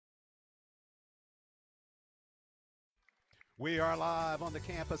We are live on the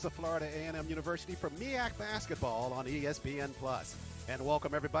campus of Florida A&M University for MEAC Basketball on ESPN+. And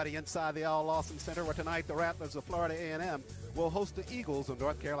welcome everybody inside the Al Lawson Center, where tonight the Rattlers of Florida A&M will host the Eagles of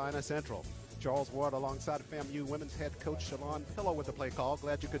North Carolina Central. Charles Ward alongside FAMU women's head coach Shalon Pillow with the play call.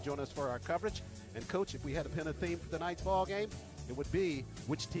 Glad you could join us for our coverage. And coach, if we had to pin a theme for tonight's ball game, it would be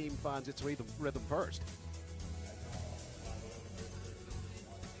which team finds its rhythm first.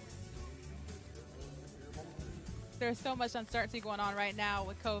 There's so much uncertainty going on right now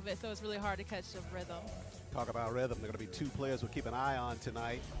with COVID, so it's really hard to catch the rhythm. Talk about rhythm. There are going to be two players we'll keep an eye on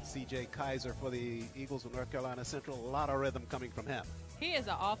tonight. C.J. Kaiser for the Eagles of North Carolina Central. A lot of rhythm coming from him. He is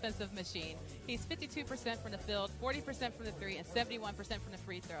an offensive machine. He's 52% from the field, 40% from the three, and 71% from the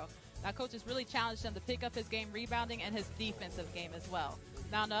free throw. Now, coaches really challenged him to pick up his game rebounding and his defensive game as well.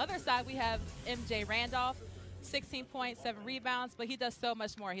 Now, on the other side, we have M.J. Randolph. 16 points, 7 rebounds, but he does so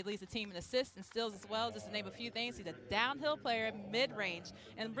much more. He leads the team in assists and steals as well, just to name a few things. He's a downhill player, mid-range,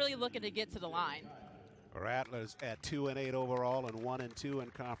 and really looking to get to the line. Rattlers at 2-8 overall and 1-2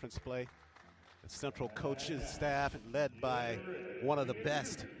 in conference play. The Central coaches staff led by one of the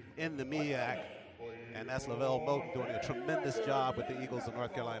best in the MEAC, and that's Lavelle Moten doing a tremendous job with the Eagles of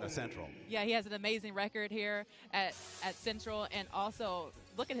North Carolina Central. Yeah, he has an amazing record here at Central, and also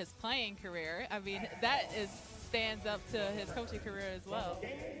look at his playing career. I mean, that stands up to his coaching career as well.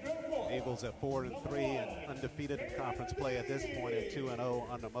 Eagles at 4-3 and undefeated in conference play at this point at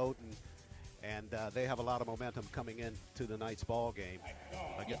 2-0 under Moten. And they have a lot of momentum coming into tonight's ball game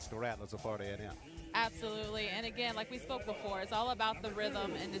against the Rattlers of Florida A&M. Absolutely, and again, like we spoke before, it's all about the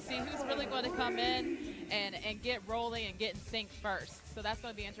rhythm and to see who's really going to come in and get rolling and get in sync first. So that's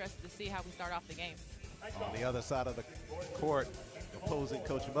going to be interesting to see how we start off the game. On the other side of the court, opposing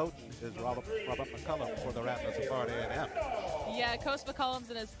Coach Moten is Robert McCullum for the Rattlers of Florida A&M. Yeah, Coach McCullum's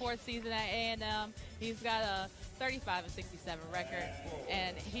in his fourth season at A&M. He's got a 35-67 record,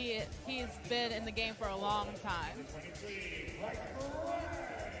 and he's been in the game for a long time.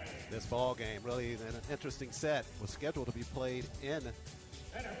 This ball game, really an interesting set, was scheduled to be played in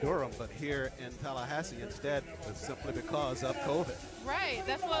Durham, but here in Tallahassee instead, simply because of COVID. Right,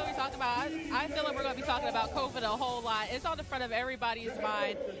 that's what we talked about. I feel like we're going to be talking about COVID a whole lot. It's on the front of everybody's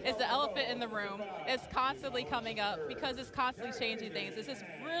mind. It's the elephant in the room. It's constantly coming up because it's constantly changing things. It's just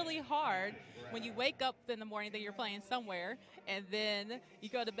really hard when you wake up in the morning that you're playing somewhere, and then you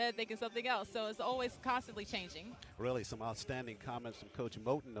go to bed thinking something else. So it's always constantly changing. Really some outstanding comments from Coach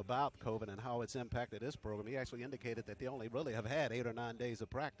Moten about COVID and how it's impacted his program. He actually indicated that they only really have had 8 or 9 days of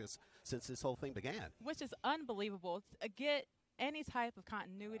practice since this whole thing began. Which is unbelievable. To get any type of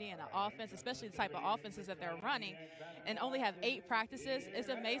continuity in an offense, especially the type of offenses that they're running, and only have 8 practices, it's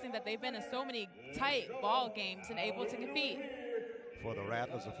amazing that they've been in so many tight ball games and able to compete. For the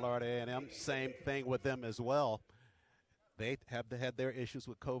Rattlers of Florida A&M, same thing with them as well. They have had their issues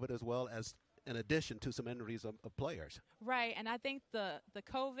with COVID as well, as in addition to some injuries of players. Right, and I think the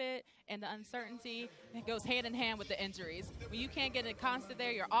COVID and the uncertainty goes hand in hand with the injuries. When you can't get a constant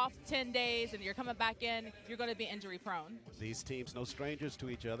there, you're off 10 days and you're coming back in, you're going to be injury prone. These teams no strangers to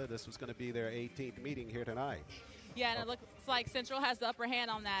each other. This was going to be their 18th meeting here tonight. Yeah, and it looks like Central has the upper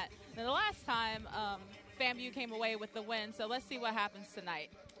hand on that. Now, the last time FAMU came away with the win, so let's see what happens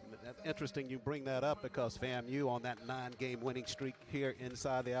tonight. Interesting you bring that up, because FAMU on that 9-game winning streak here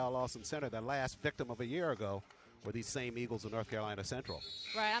inside the Al Lawson Center, the last victim of a year ago, were these same Eagles of North Carolina Central.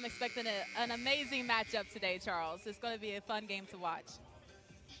 Right, I'm expecting an amazing matchup today, Charles. It's going to be a fun game to watch.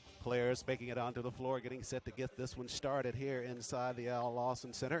 Players making it onto the floor, getting set to get this one started here inside the Al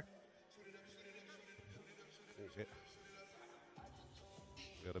Lawson Center.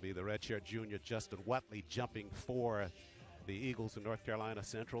 It'll be the redshirt junior Justin Watley jumping for the Eagles of North Carolina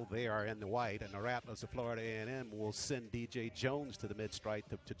Central. They are in the white, and the Rattlers of Florida A&M will send DJ Jones to the mid-stripe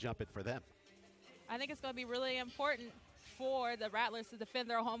to jump it for them. I think it's going to be really important for the Rattlers to defend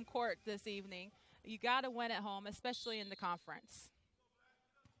their home court this evening. You got to win at home, especially in the conference.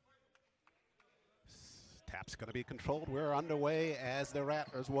 Tap's going to be controlled. We're underway as the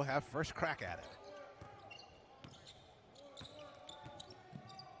Rattlers will have first crack at it.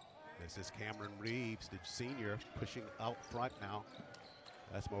 This is Cameron Reeves, the senior, pushing out front now.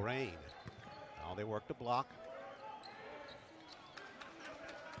 That's Moraine. Now they work the block.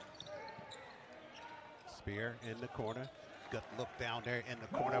 Spear in the corner. Good look down there in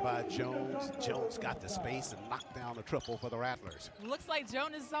the corner by Jones. Jones got the space and knocked down the triple for the Rattlers. Looks like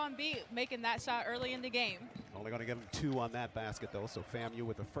Jones is on beat, making that shot early in the game. Only going to give him 2 on that basket, though, so FAMU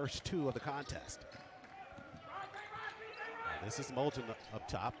with the first 2 of the contest. This is Moulton up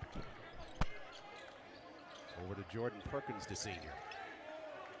top. Over to Jordan Perkins, the senior.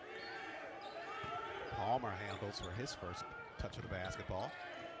 Palmer handles for his first touch of the basketball.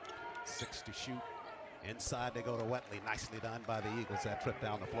 6 to shoot. Inside they go to Wetley. Nicely done by the Eagles, that trip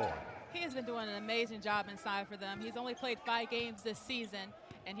down the floor. He has been doing an amazing job inside for them. He's only played 5 games this season,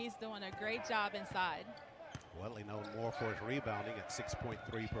 and he's doing a great job inside. Wetley known more for his rebounding at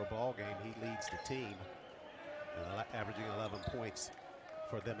 6.3 per ball game. He leads the team, averaging 11 points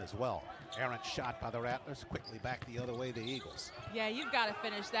for them as well. Errant shot by the Rattlers, quickly back the other way, the Eagles. Yeah, you've got to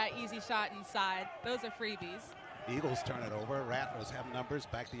finish that easy shot inside. Those are freebies. Eagles turn it over. Rattlers have numbers,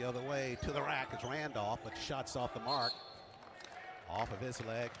 back the other way to the rack is Randolph, but shots off the mark. Off of his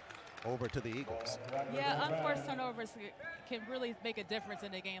leg, over to the Eagles. Yeah, unforced turnovers can really make a difference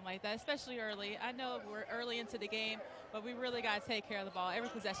in a game like that, especially early. I know we're early into the game, but we really got to take care of the ball. Every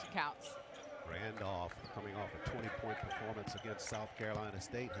possession counts. Randolph coming off a 20-point performance against South Carolina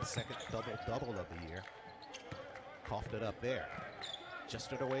State, his second double-double of the year. Coughed it up there.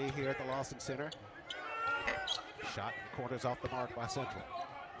 Just it away here at the Lawson Center. Shot quarters off the mark by Central.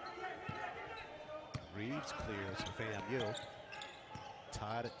 Reeves clears for FAMU.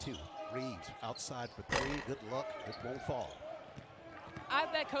 Tied at 2. Reeves outside for 3. Good luck. It won't fall. I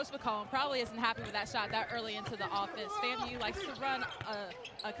bet Coach McCollum probably isn't happy with that shot that early into the offense. FAMU likes to run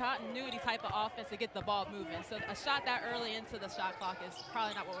a continuity type of offense to get the ball moving. So a shot that early into the shot clock is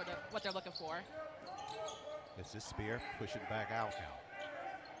probably not what they're looking for. This is Spear pushing back out now.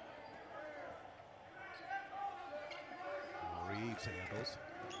 Reeves handles.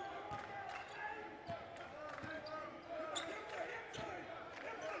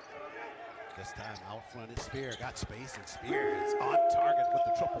 This time out front is Spear. Got space, and Spear is on target with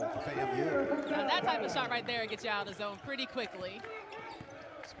the triple for FAMU. Now that type of shot right there gets you out of the zone pretty quickly.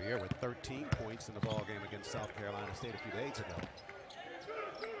 Spear with 13 points in the ball game against South Carolina State a few days ago.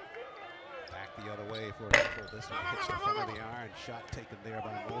 Back the other way for a triple. This one hits the front of the iron. Shot taken there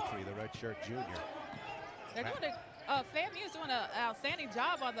by Moultrie, the redshirt junior. They're doing FAMU is doing an outstanding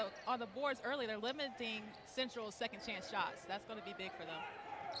job on the boards early. They're limiting Central's second chance shots. That's going to be big for them.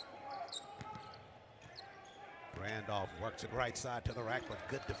 Randolph works it right side to the rack, but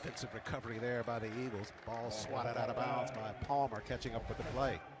good defensive recovery there by the Eagles. Ball swatted out of bounds by Palmer, catching up with the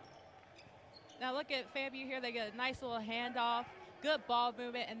play. Now look at FAMU here. They get a nice little handoff, good ball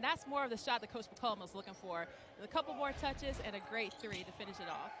movement, and that's more of the shot that Coach McCollum was looking for. A couple more touches and a great 3 to finish it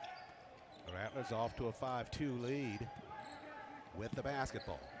off. The Rattlers off to a 5-2 lead with the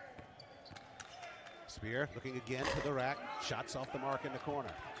basketball. Spear looking again to the rack. Shots off the mark in the corner.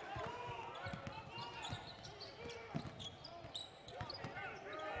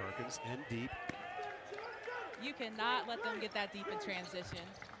 Perkins in deep. You cannot let them get that deep in transition.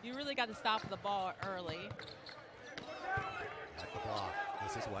 You really got to stop the ball early. At the block.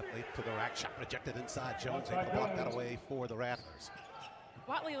 This is Wetley to the rack. Shot rejected inside. Jones able to block that away for the Rattlers.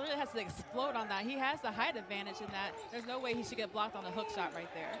 Watley really has to explode on that. He has the height advantage in that. There's no way he should get blocked on a hook shot right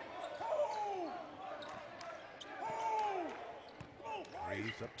there.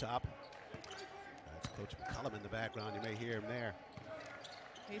 Reeves up top. That's Coach McCollum in the background. You may hear him there.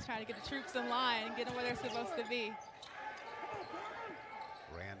 He's trying to get the troops in line and get them where they're supposed to be.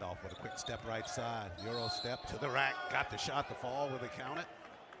 Randolph with a quick step right side. Euro step to the rack. Got the shot to fall. Will they count it?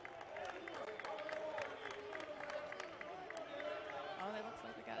 Oh, it looks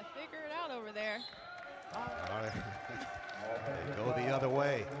like they got to figure it out over there. All right. They go the other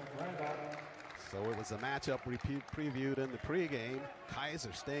way. So it was a matchup previewed in the pregame.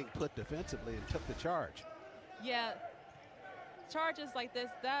 Kaiser staying put defensively and took the charge. Yeah, charges like this,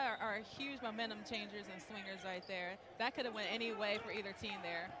 that are huge momentum changers and swingers right there. That could have went any way for either team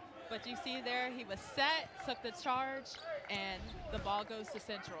there. But you see there, he was set, took the charge, and the ball goes to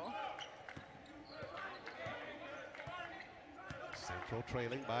Central. Central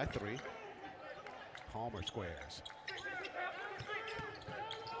trailing by 3. Palmer squares.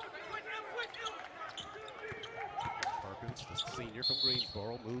 Perkins, the senior from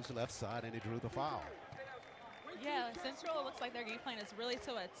Greensboro, moves left side, and he drew the foul. Yeah, Central looks like their game plan is really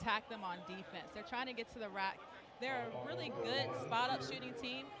to attack them on defense. They're trying to get to the rack. They're a really good spot-up shooting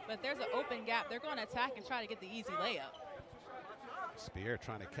team, but if there's an open gap, they're going to attack and try to get the easy layup. Spear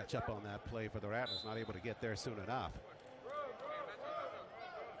trying to catch up on that play for the Rattlers, not able to get there soon enough.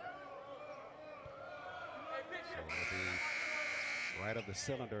 So it'll be right of the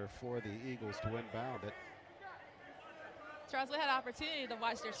cylinder for the Eagles to inbound it. Charles, we had an opportunity to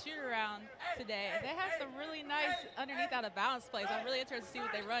watch their shoot around today. They have some really nice underneath out of bounds plays. I'm really interested to see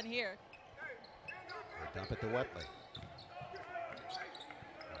what they run here. They dump it to Wetley.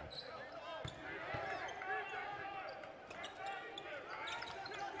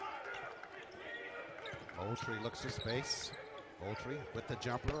 Moultrie looks to space. Moultrie with the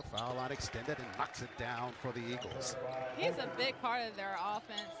jumper, foul line extended, and knocks it down for the Eagles. He's a big part of their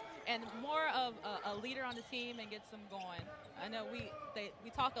offense and more of a leader on the team and gets them going. I know we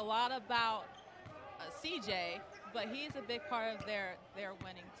talk a lot about CJ, but he's a big part of their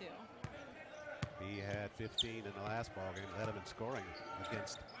winning too. He had 15 in the last ball game, led him in scoring in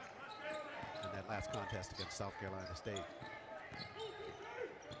that last contest against South Carolina State.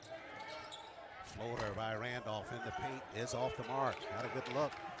 Floater by Randolph in the paint is off the mark. Had a good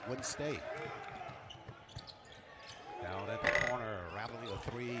look, wouldn't stay. Down at the corner, rattling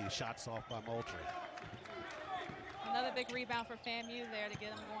a three, shots off by Moultrie. Another big rebound for FAMU there to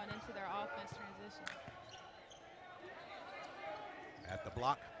get them going into their offense transition. At the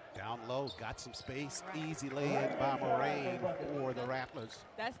block, down low, got some space, easy lay-in by Moraine for the Rattlers.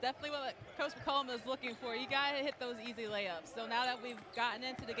 That's definitely what Coach McCollum is looking for. You got to hit those easy layups. So now that we've gotten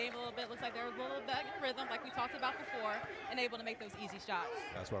into the game a little bit, looks like they're a little back in rhythm, like we talked about before, and able to make those easy shots.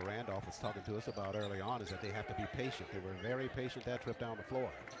 That's what Randolph was talking to us about early on, is that they have to be patient. They were very patient that trip down the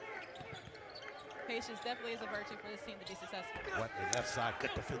floor. Patience definitely is a virtue for this team to be successful. What the left side,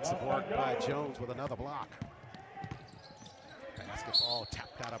 good defensive work by Jones with another block. Basketball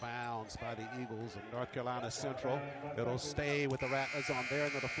tapped out of bounds by the Eagles of North Carolina Central. It'll stay with the Rattlers on their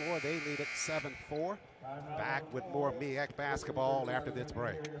end of the floor. They lead it 7-4. Back with more MEAC basketball after this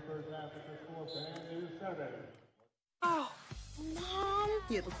break. Oh, Mom,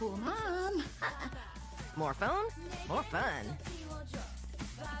 you're the cool mom. More phone, more fun.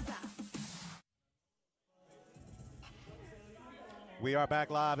 We are back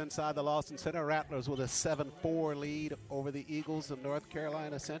live inside the Lawson Center. Rattlers with a 7-4 lead over the Eagles of North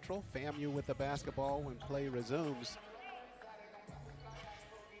Carolina Central. FAMU with the basketball when play resumes.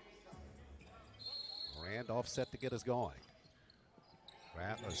 Randolph set to get us going.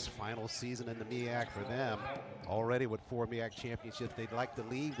 Rattlers' final season in the MEAC for them. Already with 4 MEAC championships. They'd like to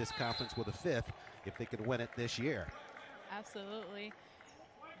leave this conference with a 5th if they could win it this year. Absolutely.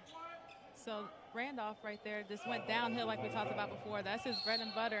 So Randolph right there just went downhill like we talked about before. That's his bread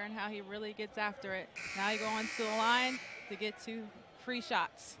and butter and how he really gets after it. Now he goes to the line to get 2 free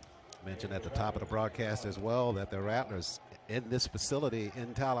shots. Mentioned at the top of the broadcast as well that the Rattlers in this facility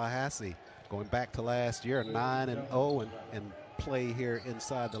in Tallahassee, going back to last year, 9-0 and play here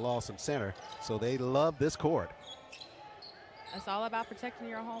inside the Lawson Center. So they love this court. It's all about protecting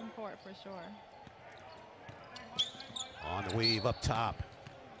your home court for sure. On the weave up top.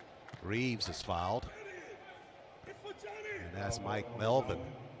 Reeves is fouled. And that's Mike Melvin,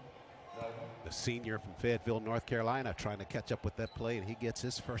 the senior from Fayetteville, North Carolina, trying to catch up with that play, and he gets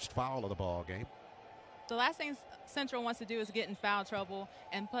his first foul of the ball game. The last thing Central wants to do is get in foul trouble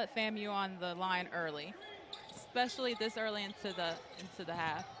and put FAMU on the line early, especially this early into the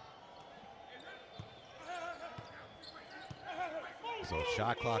half. So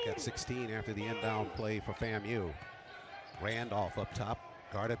shot clock at 16 after the inbound play for FAMU. Randolph up top,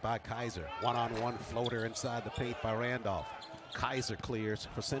 guarded by Kaiser. One-on-one floater inside the paint by Randolph. Kaiser clears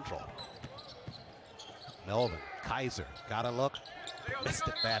for Central. Melvin, Kaiser, got a look, missed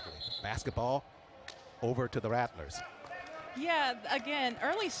it badly. Basketball over to the Rattlers. Yeah, again,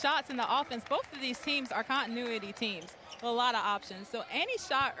 early shots in the offense. Both of these teams are continuity teams with a lot of options. So any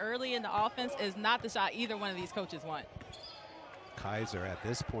shot early in the offense is not the shot either one of these coaches want. Kaiser at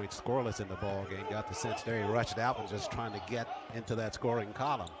this point scoreless in the ball game. Got the sense there he rushed out and just trying to get into that scoring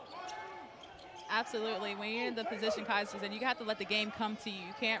column. Absolutely. When you're in the position Kaiser's in, you have to let the game come to you.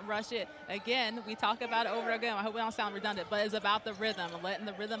 You can't rush it. Again, we talk about it over again. I hope we don't sound redundant, but it's about the rhythm, letting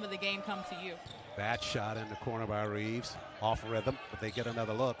the rhythm of the game come to you. Bad shot in the corner by Reeves. Off rhythm, but they get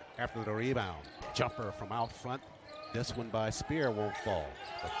another look after the rebound. Jumper from out front. This one by Spear won't fall.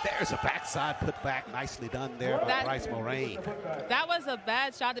 But there's a backside put back. Nicely done there by Bryce Moraine. That was a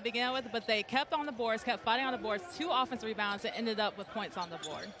bad shot to begin with, but they kept on the boards, kept fighting on the boards. 2 offensive rebounds and ended up with points on the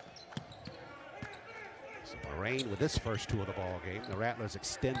board. So Moraine with this first 2 of the ball game. The Rattlers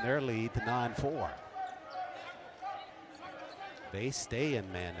extend their lead to 9-4. They stay in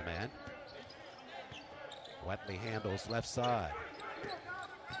man-to-man. Wetley handles left side.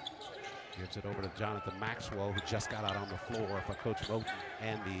 Gives it over to Jonathan Maxwell, who just got out on the floor for Coach Roten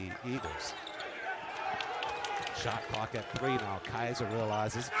and the Eagles. Shot clock at 3 now. Kaiser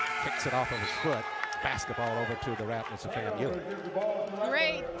realizes, kicks it off of his foot. Basketball over to the Rattlers of FAMU.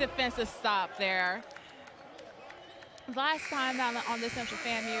 Great defensive stop there. Last time down on this Central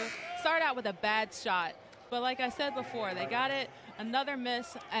FAMU, started out with a bad shot. But like I said before, they got it, another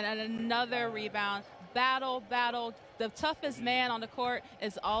miss, and another rebound. Battle. The toughest man on the court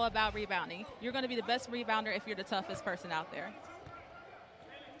is all about rebounding. You're going to be the best rebounder if you're the toughest person out there.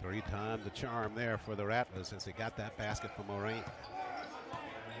 Three times the charm there for the Rattlers as they got that basket from Moraine.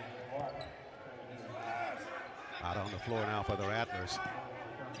 Out on the floor now for the Rattlers.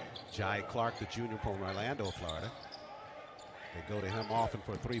 Jai Clark, the junior from Orlando, Florida. They go to him often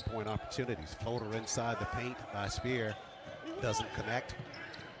for three-point opportunities. Floater inside the paint by Spear. Doesn't connect.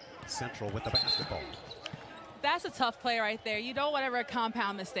 Central with the basketball. That's a tough play right there. You don't want to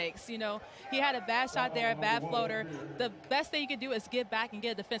compound mistakes. You know, he had a bad shot there, a bad floater. The best thing you can do is get back and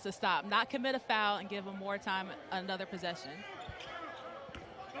get a defensive stop, not commit a foul and give him more time, another possession.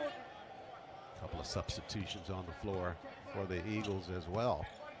 A couple of substitutions on the floor for the Eagles as well.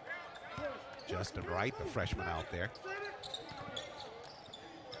 Justin Wright, the freshman out there.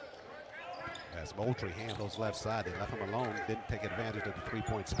 As Moultrie handles left side, they left him alone, didn't take advantage of the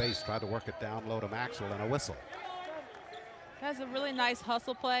three-point space, tried to work it down low to Maxwell, and a whistle. That's a really nice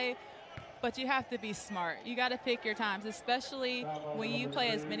hustle play, but you have to be smart. You got to pick your times, especially when you play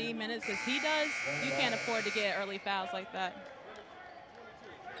as many minutes as he does. You can't afford to get early fouls like that.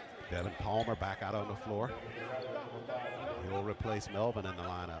 Devin Palmer back out on the floor. He'll replace Melvin in the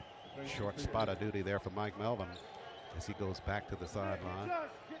lineup. Short spot of duty there for Mike Melvin as he goes back to the sideline.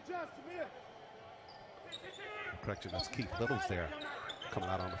 Correction, that's Keith Littles there coming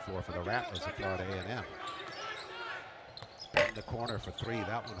out on the floor for the Rattlers of Florida A&M. In the corner for three.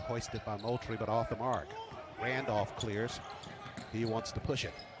 That one hoisted by Moultrie, but off the mark. Randolph clears. He wants to push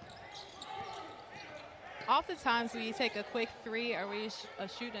it. Oftentimes when you take a quick three or when you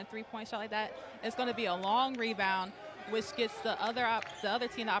shoot a three-point shot like that, it's going to be a long rebound, which gets the other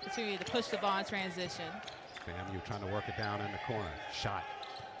team the opportunity to push the ball in transition. FAMU trying to work it down in the corner. Shot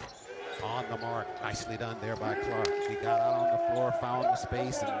on the mark. Nicely done there by Clark. He got out on the floor, found the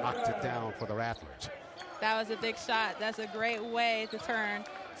space, and knocked it down for the Rattlers. That was a big shot. That's a great way to turn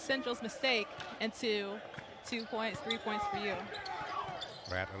Central's mistake into 2 points, 3 points for you.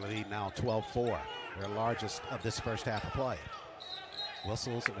 Rattler lead now 12-4. Their largest of this first half of play.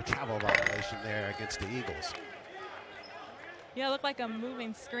 Whistles and a travel violation there against the Eagles. Yeah, it looked like a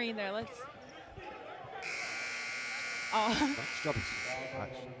moving screen there. Let's.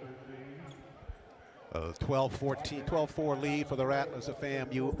 12-4 lead for the Rattlers of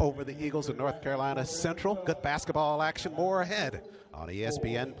FAMU over the Eagles of North Carolina Central. Good basketball action, more ahead on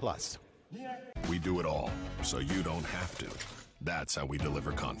ESPN+. We do it all, so you don't have to. That's how we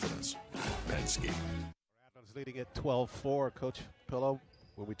deliver confidence. Penske. Rattlers leading at 12-4. Coach Pillow,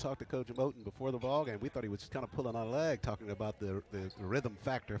 when we talked to Coach Moten before the ball game, we thought he was kind of pulling on a leg, talking about the rhythm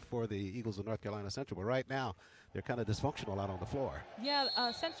factor for the Eagles of North Carolina Central. But right now, they're kind of dysfunctional out on the floor. Yeah,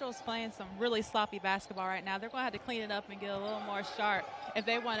 Central's playing some really sloppy basketball right now. They're going to have to clean it up and get a little more sharp if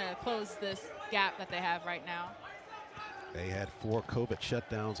they want to close this gap that they have right now. They had 4 COVID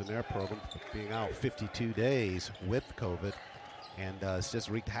shutdowns in their program, being out 52 days with COVID. And it's just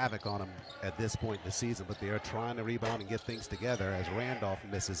wreaked havoc on them at this point in the season. But they are trying to rebound and get things together as Randolph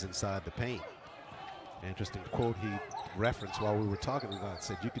misses inside the paint. Interesting quote he referenced while we were talking about.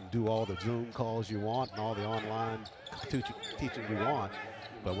 Said, you can do all the Zoom calls you want and all the online teaching you want.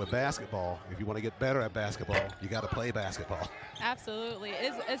 But with basketball, if you want to get better at basketball, you got to play basketball. Absolutely.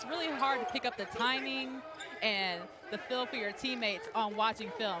 It's really hard to pick up the timing and the feel for your teammates on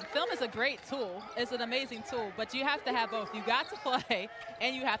watching film. Film is a great tool. It's an amazing tool, but you have to have both. You got to play,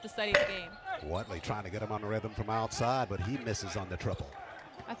 and you have to study the game. Watley trying to get him on the rhythm from outside, but he misses on the triple.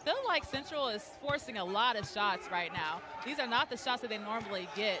 I feel like Central is forcing a lot of shots right now. These are not the shots that they normally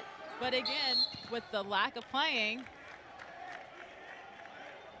get. But again, with the lack of playing,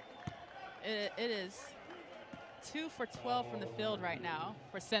 it is 2 for 12 from the field right now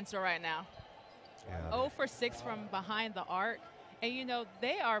for Central right now. Yeah. 0 for 6 from behind the arc. And, you know,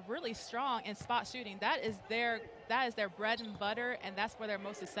 they are really strong in spot shooting. That is their bread and butter, and that's where they're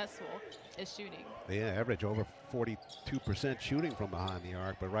most successful, is shooting. They average over 42% shooting from behind the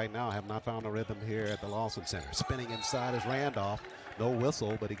arc, but right now have not found a rhythm here at the Lawson Center. Spinning inside is Randolph. No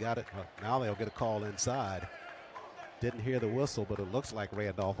whistle, but he got it. Now they'll get a call inside. Didn't hear the whistle, but it looks like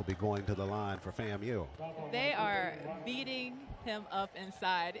Randolph will be going to the line for FAMU. They are beating him up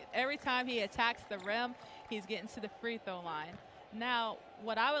inside. Every time he attacks the rim, he's getting to the free throw line. Now,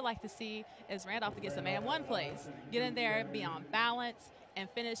 what I would like to see is Randolph to get some man-one plays. Get in there, be on balance, and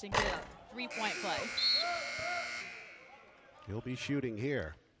finish and get a three-point play. He'll be shooting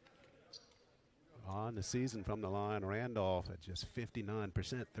here. On the season from the line, Randolph at just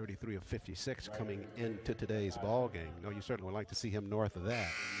 59%, 33 of 56 coming into today's ball game. No, you certainly would like to see him north of that.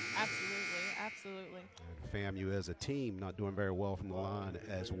 Absolutely, absolutely. And FAMU as a team not doing very well from the line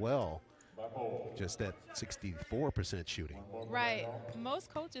as well. just at 64% shooting. Right.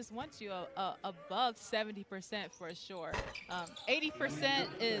 Most coaches want you above 70% for sure. 80%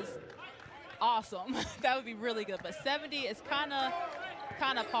 is awesome. That would be really good. But 70 is kind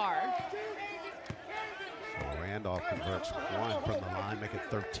of par. So Randolph converts one from the line, make it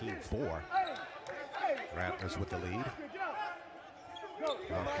 13-4. Rattlers with the lead.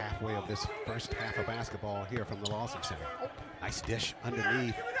 About halfway of this first half of basketball here from the Lawson Center. Nice dish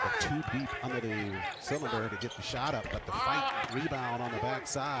underneath, but too deep under the cylinder to get the shot up, but the fight rebound on the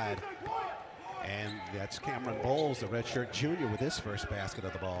backside. And that's Cameron Bowles, the redshirt junior, with his first basket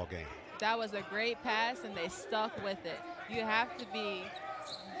of the ball game. That was a great pass, and they stuck with it. You have to be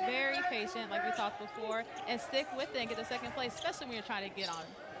very patient, like we talked before, and stick with it and get the second place, especially when you're trying to get on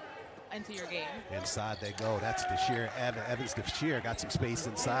into your game. Inside they go. That's DeShear. Evans DeShear got some space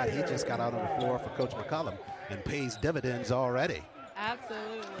inside. He just got out on the floor for Coach McCullum and pays dividends already.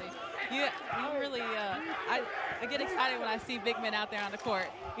 Absolutely. You really, I get excited when I see big men out there on the court.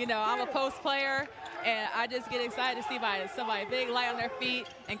 You know, I'm a post player, and I just get excited to see somebody big, light on their feet,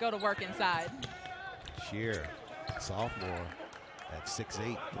 and go to work inside. Shear, sophomore at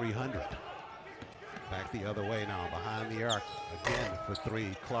 6'8", 300. Back the other way now, behind the arc again for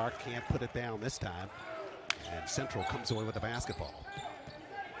three. Clark can't put it down this time, and Central comes away with the basketball.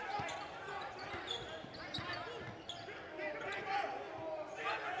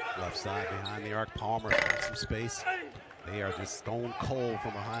 Left side behind the arc, Palmer got some space. They are just stone cold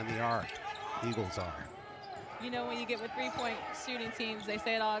from behind the arc. Eagles are. You know, when you get with three-point shooting teams, they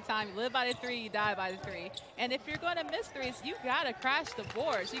say it all the time, you live by the three, you die by the three. And if you're going to miss threes, you got to crash the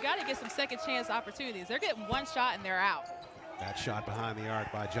boards. You got to get some second chance opportunities. They're getting one shot and they're out. That shot behind the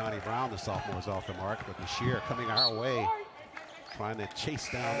arc by Johnny Brown, the sophomore, is off the mark, but the shear coming our way, trying to chase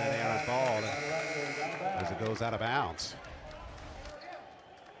down that Aaron ball as it goes out of bounds.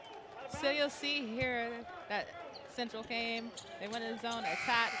 So you'll see here that Central came, they went in the zone,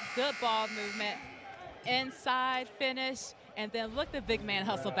 attack, good ball movement. Inside finish, and then look the big man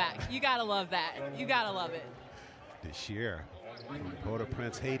hustle back. You gotta love that. You gotta love it. DeShear from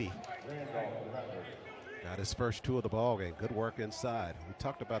Port-au-Prince, Haiti. Got his first two of the ball game. Good work inside. We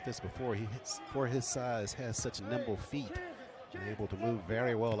talked about this before. He hits, for his size, has such nimble feet and able to move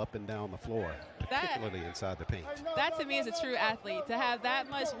very well up and down the floor, particularly inside the paint. That to me is a true athlete. To have that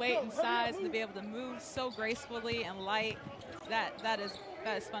much weight and size and to be able to move so gracefully and light, that is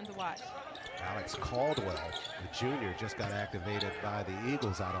fun to watch. Alex Caldwell, the junior, just got activated by the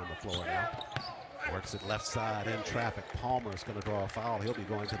Eagles out on the floor now. Works it left side in traffic. Palmer is going to draw a foul. He'll be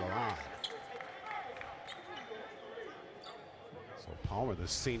going to the line. So Palmer, the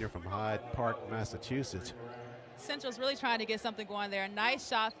senior from Hyde Park, Massachusetts. Central's really trying to get something going there. Nice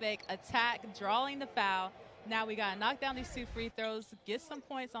shot fake, attack, drawing the foul. Now we got to knock down these two free throws, get some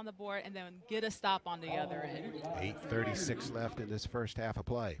points on the board, and then get a stop on the other end. 8:36 left in this first half of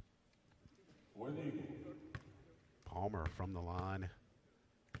play. Palmer from the line,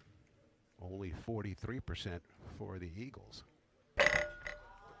 only 43% for the Eagles.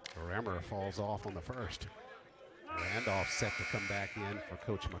 Remmer falls off on the first. Randolph set to come back in for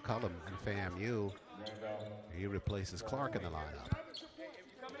Coach McCullum and FAMU. He replaces Clark in the lineup.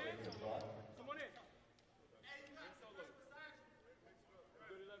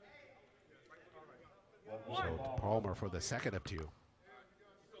 So Palmer for the second of two.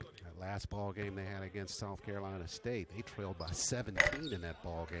 Last ball game they had against South Carolina State, they trailed by 17 in that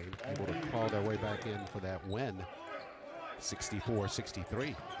ball game, able to claw their way back in for that win,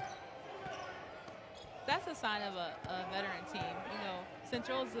 64-63. That's a sign of a veteran team. You know,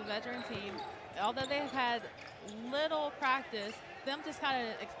 Central is a veteran team. Although they've had little practice, them just kind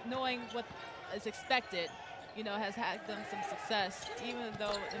of knowing what is expected, you know, has had them some success. Even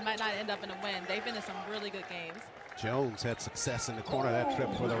though it might not end up in a win, they've been in some really good games. Jones had success in the corner of that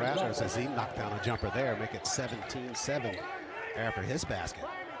trip for the Rattlers as he knocked down a jumper there, make it 17-7 after his basket.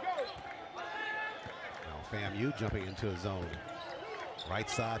 Now FAMU jumping into a zone. Right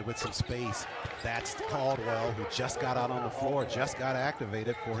side with some space. That's Caldwell, who just got out on the floor, just got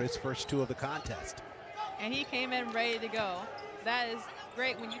activated for his first two of the contest. And he came in ready to go. That is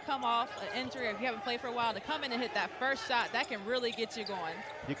great when you come off an injury, or if you haven't played for a while, to come in and hit that first shot, that can really get you going.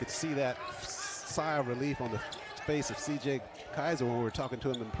 You could see that sigh of relief on the face of C.J. Kaiser when we were talking to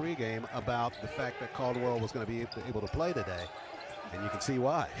him in pregame about the fact that Caldwell was going to be able to play today. And you can see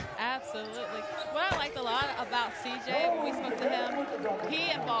why. Absolutely. What I liked a lot about CJ when we spoke to him,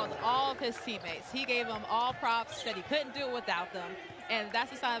 he involved all of his teammates. He gave them all props, said he couldn't do it without them. And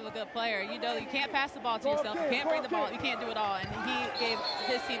that's a sign of a good player. You know, you can't pass the ball to yourself. You can't bring the ball. You can't do it all. And he gave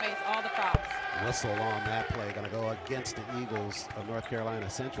his teammates all the props. Whistle on that play, going to go against the Eagles of North Carolina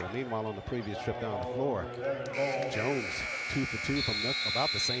Central. Meanwhile, on the previous trip down the floor, Jones 2 for 2 from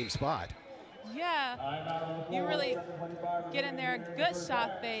about the same spot. Yeah, you really get in there, good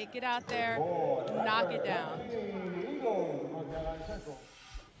shot fake, get out there, knock it down.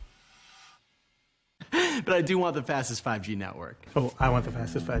 But I do want the fastest 5G network. Oh, I want the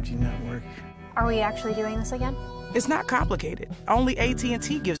fastest 5G network. Are we actually doing this again? It's not complicated. Only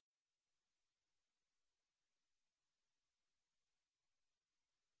AT&T gives.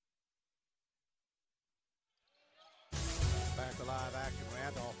 Back to live action.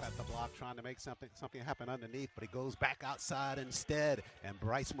 Randolph at the block trying to make something happen underneath, but he goes back outside instead, and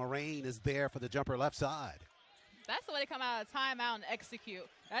Bryce Moraine is there for the jumper left side. That's the way to come out of timeout and execute.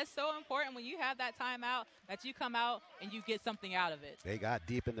 That's so important when you have that timeout that you come out and you get something out of it. They got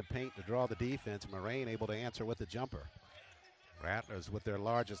deep in the paint to draw the defense. Moraine able to answer with the jumper. Rattlers with their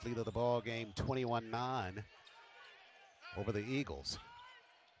largest lead of the ball game, 21-9 over the Eagles.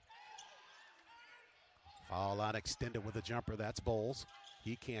 Foul line extended with a jumper. That's Bowles.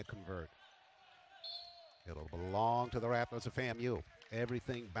 He can't convert. It'll belong to the Rattlers of FAMU.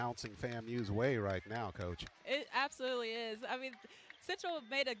 Everything bouncing FAMU's way right now, Coach. It absolutely is. I mean, Central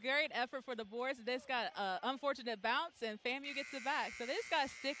made a great effort for the boards. They just got an unfortunate bounce, and FAMU gets it back. So they just got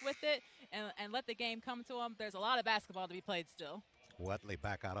to stick with it and let the game come to them. There's a lot of basketball to be played still. Whatley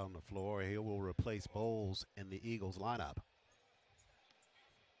back out on the floor. He will replace Bowles in the Eagles lineup.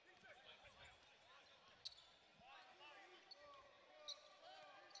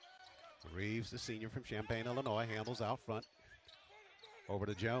 Reeves, the senior from Champaign, Illinois, handles out front. Over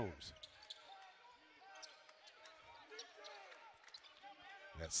to Jones.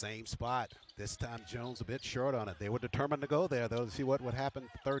 That same spot. This time Jones a bit short on it. They were determined to go there, though, to see what would happen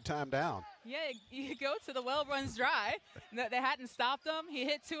third time down. Yeah, you go to the well runs dry. They hadn't stopped him. He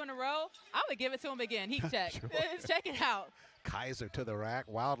hit 2 in a row. I would give it to him again. He checked. Sure. Check it out. Kaiser to the rack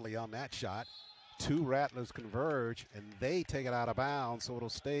wildly on that shot. 2 Rattlers converge, and they take it out of bounds, so it'll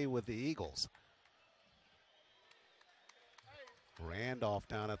stay with the Eagles. Randolph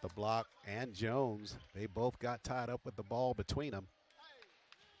down at the block and Jones, they both got tied up with the ball between them.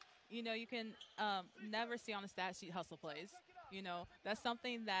 You know, you can never see on the stat sheet hustle plays. You know, that's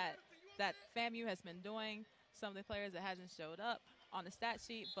something that FAMU has been doing. Some of the players that hasn't showed up on the stat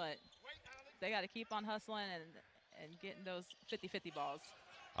sheet, but they got to keep on hustling and getting those 50-50 balls.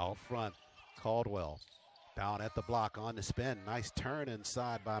 Out front, Caldwell down at the block on the spin. Nice turn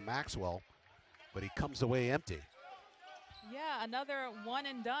inside by Maxwell, but he comes away empty. Yeah, another one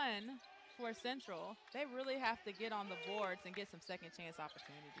and done for Central. They really have to get on the boards and get some second chance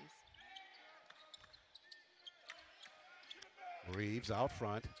opportunities. Reeves out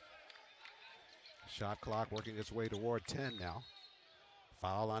front. Shot clock working its way toward 10 now.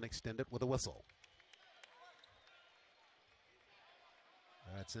 Foul line extended with a whistle.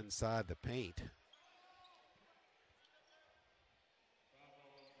 That's inside the paint.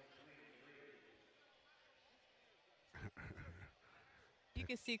 You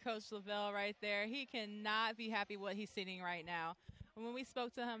can see Coach Lavelle right there. He cannot be happy what he's seeing right now. When we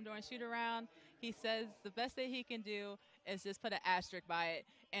spoke to him during shoot around, he says the best that he can do is just put an asterisk by it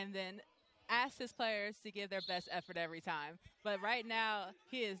and then ask his players to give their best effort every time. But right now,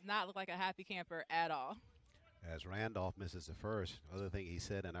 he does not look like a happy camper at all. As Randolph misses the first, other thing he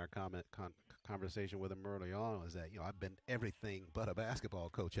said in our conversation with him early on was that, I've been everything but a basketball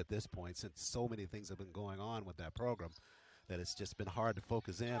coach at this point, since so many things have been going on with that program, that it's just been hard to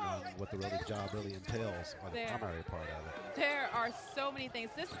focus in on what the job really entails, or the primary part of it. There are so many things.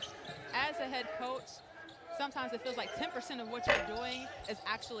 This, as a head coach, sometimes it feels like 10% of what you're doing is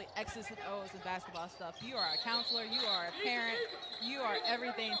actually X's and O's and basketball stuff. You are a counselor, you are a parent, you are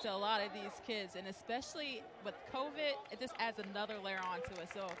everything to a lot of these kids. And especially with COVID, it just adds another layer onto it.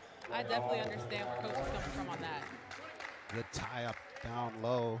 So I definitely understand where Coach is coming from on that. Good tie up down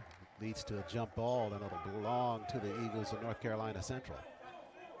low leads to a jump ball, and it'll belong to the Eagles of North Carolina Central.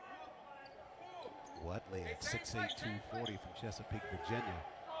 Whatley at 6'8", 240 from Chesapeake, Virginia.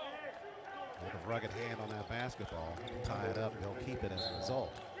 With a rugged hand on that basketball, tie it up, they'll keep it as a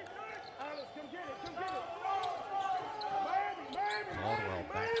result. Caldwell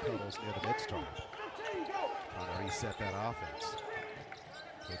back pedals near the midstripe, trying to reset that offense.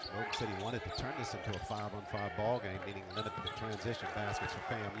 Coach Moak said he wanted to turn this into a 5-on-5 ball game, meaning limit the transition baskets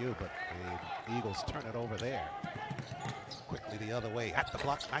for FAMU, but the Eagles turn it over there. Quickly the other way, at the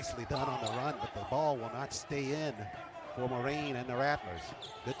block, nicely done on the run, but the ball will not stay in for Moraine and the Rattlers.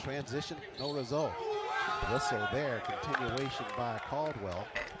 Good transition, no result. Whistle there, continuation by Caldwell,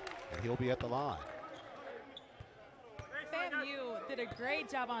 and he'll be at the line. FAMU, did a great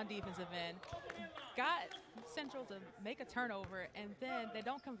job on defensive end. Got Central to make a turnover, and then they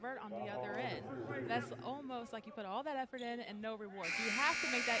don't convert on the other end. That's almost like you put all that effort in and no reward. You have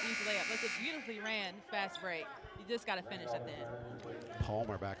to make that easy layup. It's a beautifully ran fast break. You just got to finish at the end.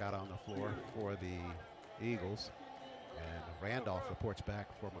 Palmer back out on the floor for the Eagles. And Randolph reports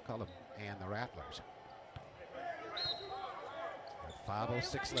back for McCullum and the Rattlers.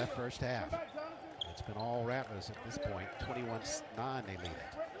 5:06 left first half. It's been all Rattlers at this point. 21-9 they lead it.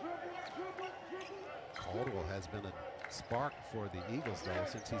 Caldwell has been a spark for the Eagles, though,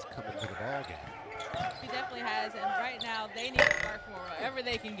 since he's come into the ball game. He definitely has, and right now they need to start for wherever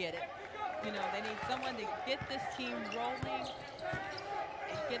they can get it. You know, they need someone to get this team rolling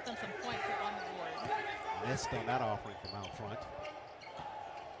and get them some points up on the board. Missed on that offering from out front.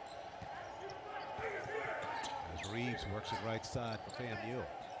 As Reeves works it right side for FAMU.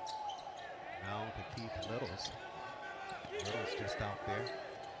 Now to Keith Littles. Littles just out there.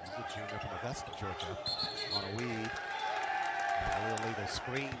 He's a junior from Augusta, Georgia, on a weed. And a little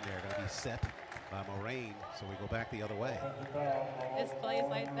screen there going to be set by Moraine, so we go back the other way. It's plays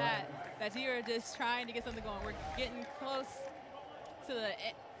like that you're just trying to get something going. We're getting close to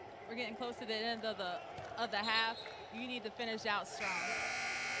the end of the half. You need to finish out strong.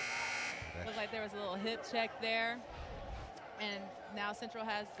 Looks like there was a little hip check there. And now Central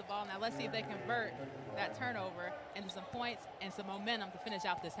has the ball. Now let's see if they convert that turnover into some points and some momentum to finish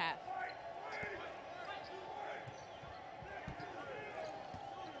out this half.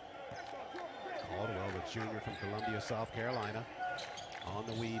 Caldwell, the junior from Columbia, South Carolina, on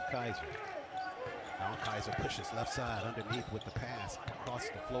the weave, Kaiser. Now Kaiser pushes left side underneath with the pass across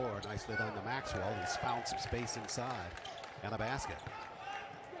the floor. Nicely done to Maxwell. He's found some space inside and a basket.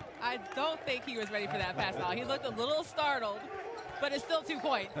 I don't think he was ready for that pass at all. He looked a little startled, but it's still 2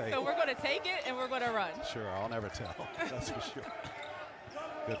 points. Hey. So we're going to take it and we're going to run. Sure, I'll never tell. That's for sure.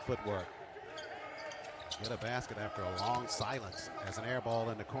 Good footwork. Get a basket after a long silence as an air ball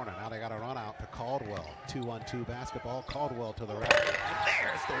in the corner. Now they got to run out to Caldwell. 2-on-2 basketball. Caldwell to the right. And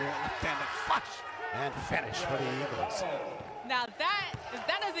there's the left-handed flush and finish for the Eagles. Now if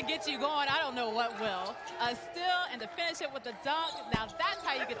that doesn't get you going, I don't know what will. A steal and to finish it with a dunk. Now that's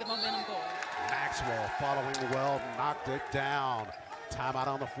how you get the momentum going. Maxwell following well, knocked it down. Timeout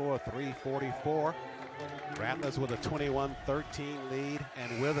on the floor, 3:44. Rattlers with a 21-13 lead,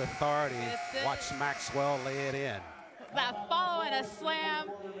 and with authority, watch Maxwell lay it in. That following a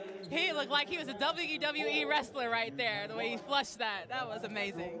slam, he looked like he was a WWE wrestler right there, the way he flushed that. That was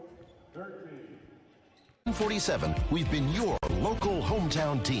amazing. 47, we've been your local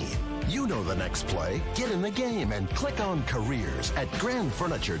hometown team. You know the next play. Get in the game and click on careers at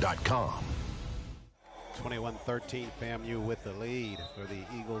grandfurniture.com. 21-13, FAMU with the lead for the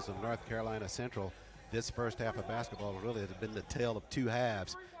Eagles of North Carolina Central. This first half of basketball really has been the tale of two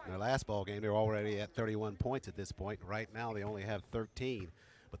halves. In their last ball game, they're already at 31 points at this point. Right now, they only have 13.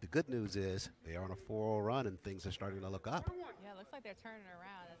 But the good news is they are on a 4-0 run, and things are starting to look up. Yeah, it looks like they're turning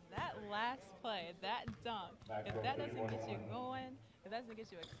around. And that last play, that dunk, if that doesn't get you going, if that doesn't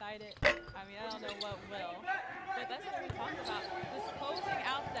get you excited, I mean, I don't know what will. But that's what we talked about, just closing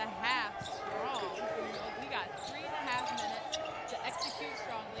out the half strong. We got 3.5 minutes to execute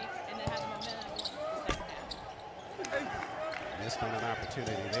strongly and then have momentum going into the second half. Missed on an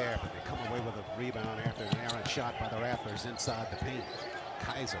opportunity there, but they come away with a rebound after an errant shot by the Rattlers inside the paint.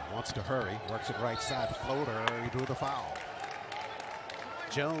 Kaiser wants to hurry, works it right side, floater, he drew the foul.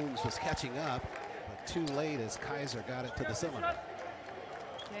 Jones was catching up, but too late as Kaiser got it to the cylinder.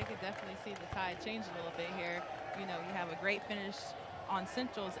 Yeah, you could definitely see the tide change a little bit here. You know, you have a great finish on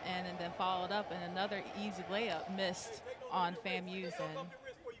Central's end and then followed up and another easy layup missed on FAMU's end.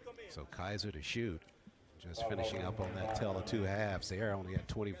 So Kaiser to shoot, just finishing up on that tale of two halves. They're only at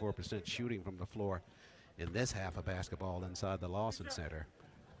 24% shooting from the floor in this half of basketball inside the Lawson Center.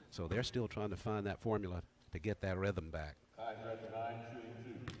 So they're still trying to find that formula to get that rhythm back.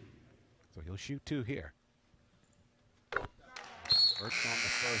 So he'll shoot two here. First on the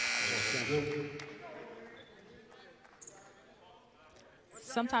first.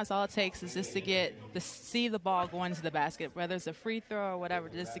 Sometimes all it takes is just to see the ball going to the basket, whether it's a free throw or whatever,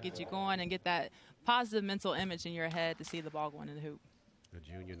 just to get you going and get that positive mental image in your head to see the ball going in the hoop. The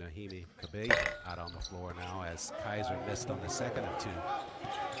junior Nahimi Kabea out on the floor now as Kaiser missed on the second of two.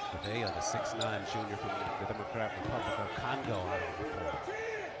 Kabea, the 6'9" junior from the Democratic Republic of Congo, out on the floor.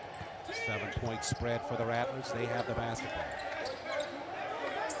 7-point spread for the Rattlers. They have the basketball.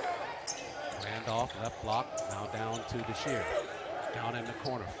 Randolph, left block, now down to DeShear. Down in the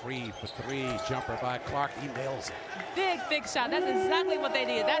corner, free for three. Jumper by Clark, he nails it. Big shot. That's exactly what they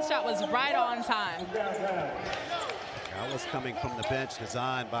did. That shot was right on time. That was coming from the bench,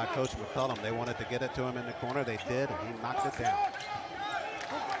 designed by Coach McCullum. They wanted to get it to him in the corner. They did, and he knocked it down.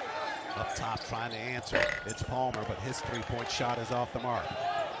 Up top, trying to answer. It's Palmer, but his three-point shot is off the mark.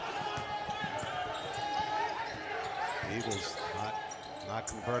 The Eagles not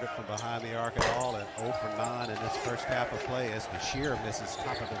converted from behind the arc at all, and 0 for 9 in this first half of play as Bashir misses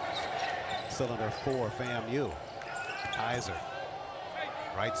top of the cylinder for FAMU. Kaiser,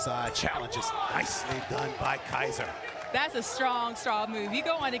 right side, challenges. Nicely done by Kaiser. That's a strong, strong move. You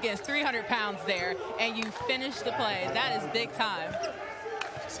go in against 300 pounds there, and you finish the play. That is big time.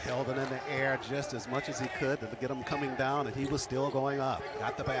 Just held it in the air just as much as he could to get him coming down, and he was still going up.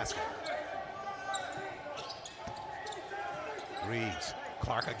 Got the basket. Reeves,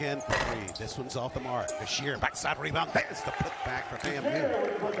 Clark again for three. This one's off the mark. Bashir, backside rebound. There's the putback for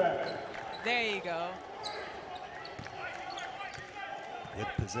FAMU. There you go. Good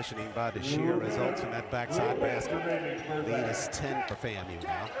positioning by Bashir results in that backside basket. Lead is 10 for FAMU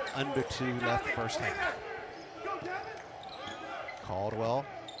now. Under 2 left first half. Caldwell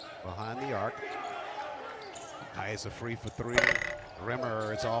behind the arc. Kaiser free for three.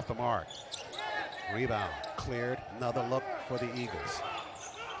 Rimmer is off the mark. Rebound cleared. Another look for the Eagles.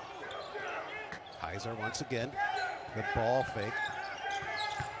 Kaiser once again. Good ball fake.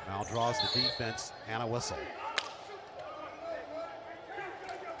 Now draws the defense and a whistle.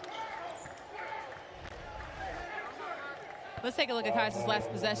 Let's take a look at Kaiser's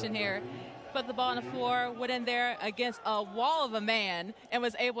last possession here. Put the ball on the floor, went in there against a wall of a man, and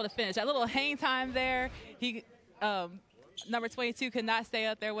was able to finish. That little hang time there, he, number 22 could not stay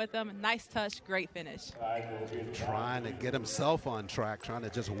up there with him. Nice touch, great finish. Trying to get himself on track, trying to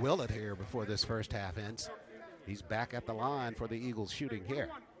just will it here before this first half ends. He's back at the line for the Eagles shooting here.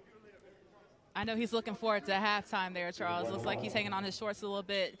 I know he's looking forward to halftime there, Charles. Looks like he's hanging on his shorts a little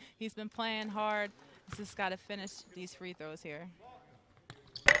bit. He's been playing hard. He's just got to finish these free throws here.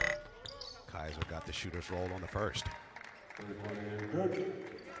 Kaiser got the shooter's roll on the first.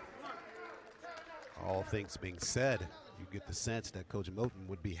 All things being said, you get the sense that Coach Moten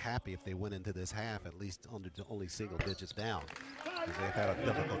would be happy if they went into this half at least under only single digits down, because they've had a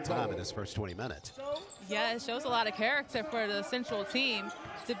difficult time in this first 20 minutes. Yeah, it shows a lot of character for the Central team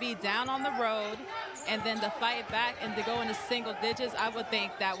to be down on the road and then to fight back and to go into single digits. I would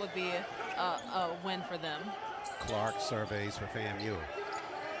think that would be a win for them. Clark surveys for FAMU.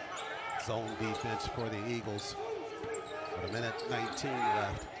 Zone defense for the Eagles. With a minute 19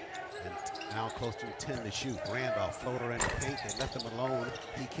 left and now close to 10 to shoot. Randolph, floater in the paint. They left him alone.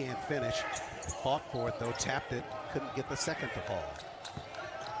 He can't finish. Fought for it though, tapped it. Couldn't get the second to fall.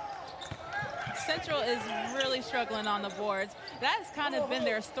 Central is really struggling on the boards. That's kind of been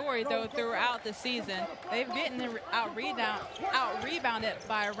their story, though, throughout the season. They've gotten out-rebounded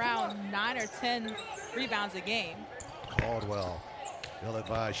by around 9 or 10 rebounds a game. Caldwell,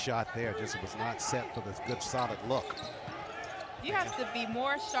 ill-advised shot there, just was not set for this good, solid look. You have to be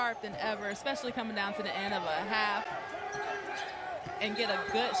more sharp than ever, especially coming down to the end of a half, and get a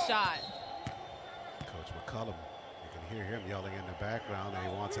good shot. Coach McCullum, you can hear him yelling in the background that he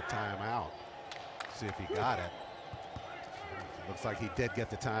wants a timeout. See if he got it. Looks like he did get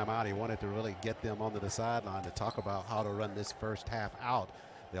the timeout. He wanted to really get them onto the sideline to talk about how to run this first half out.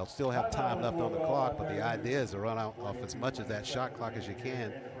 They'll still have time left on the clock, but the idea is to run out off as much of that shot clock as you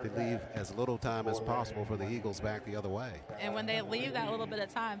can to leave as little time as possible for the Eagles back the other way. And when they leave that little bit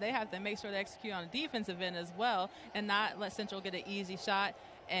of time, they have to make sure they execute on the defensive end as well and not let Central get an easy shot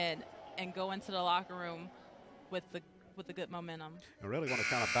and go into the locker room with the good momentum. I really want to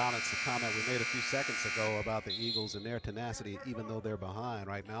kind of balance the comment we made a few seconds ago about the Eagles and their tenacity, even though they're behind.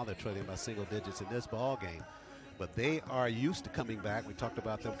 Right now they're trailing by single digits in this ball game. But they are used to coming back. We talked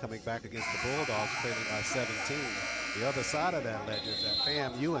about them coming back against the Bulldogs, trailing by 17. The other side of that ledger is that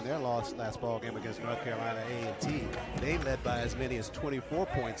FAMU in their last ball game against North Carolina A&T, they led by as many as 24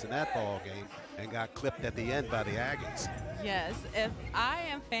 points in that ball game and got clipped at the end by the Aggies. Yes, if I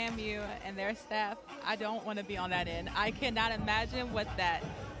am FAMU and their staff, I don't want to be on that end. I cannot imagine what that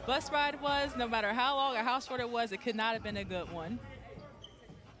bus ride was. No matter how long or how short it was, it could not have been a good one.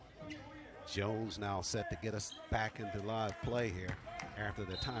 Jones now set to get us back into live play here after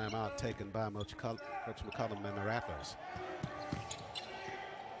the timeout taken by Coach McCullum and the Rattlers.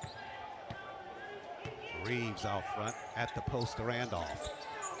 Reeves out front at the post to Randolph.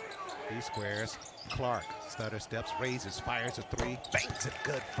 He squares. Clark stutter steps, raises, fires a three, banks it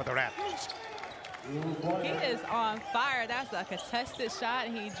good for the Rattlers. He is on fire. That's a contested shot,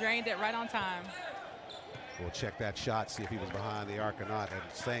 and he drained it right on time. We'll check that shot, see if he was behind the arc or not. And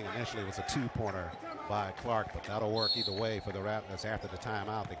saying initially it was a two-pointer by Clark, but that'll work either way for the Rattlers after the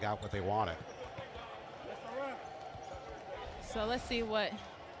timeout. They got what they wanted. So let's see what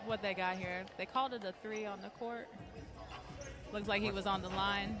they got here. They called it a 3 on the court. Looks like he was on the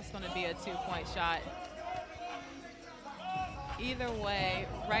line. It's going to be a 2-point shot. Either way,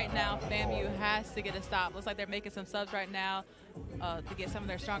 right now, FAMU has to get a stop. Looks like they're making some subs right now to get some of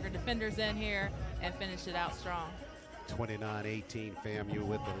their stronger defenders in here and finish it out strong. 29-18, FAMU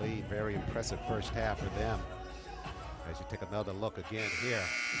with the lead. Very impressive first half for them. As you take another look again here,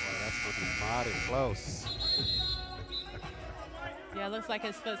 boy, that's going to be mighty close. Yeah, it looks like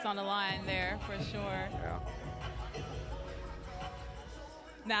his foot's on the line there for sure. Yeah.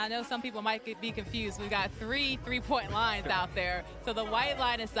 Now, I know some people might be confused. We've got 3 3-point lines out there. So the white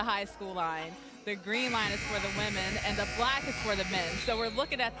line is the high school line. The green line is for the women, and the black is for the men. So we're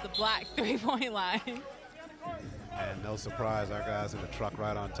looking at the black 3-point line. And no surprise, our guys in the truck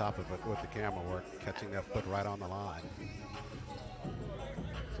right on top of it with the camera work, catching their foot right on the line.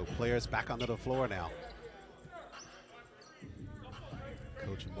 So players back onto the floor now.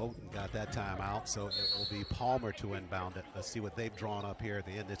 Coach Moten got that time out, so it will be Palmer to inbound it. Let's see what they've drawn up here at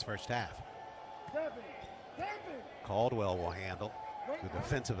the end of this first half. Caldwell will handle. The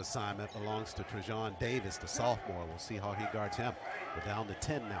defensive assignment belongs to Trajan Davis, the sophomore. We'll see how he guards him. We're down to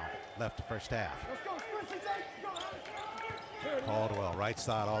 10 now, left the first half. Caldwell, right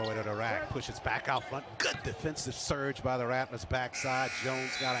side all the way to the rack, pushes back out front. Good defensive surge by the Rattlers backside.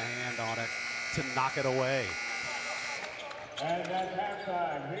 Jones got a hand on it to knock it away.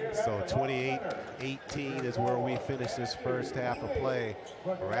 So 28-18 is where we finish this first half of play.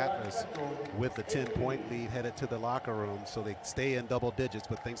 Rattlers with the 10-point lead headed to the locker room, so they stay in double digits,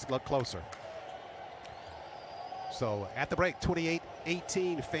 but things look closer. So at the break, 28-18,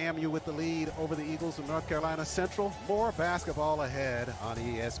 FAMU with the lead over the Eagles of North Carolina Central. More basketball ahead on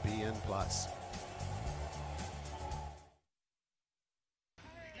ESPN+.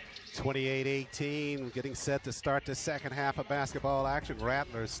 28-18, getting set to start the second half of basketball action.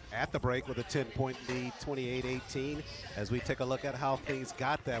 Rattlers at the break with a 10-point lead, 28-18, as we take a look at how things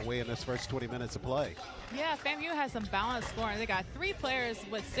got that way in this first 20 minutes of play. Yeah, FAMU has some balanced scoring. They got 3 players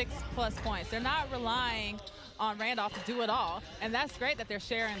with 6+ points. They're not relying on Randolph to do it all, and that's great that they're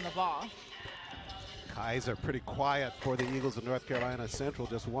sharing the ball. Kaiser pretty quiet for the Eagles of North Carolina Central,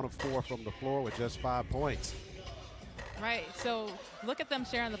 just 1 of 4 from the floor with just 5 points. Right, so look at them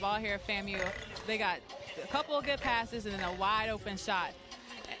sharing the ball here at FAMU. They got a couple of good passes and then a wide open shot.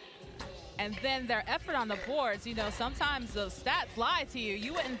 And then their effort on the boards, you know, sometimes those stats lie to you.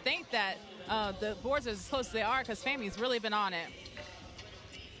 You wouldn't think that the boards are as close as they are because FAMU's really been on it.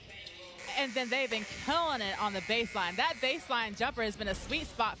 And then they've been killing it on the baseline. That baseline jumper has been a sweet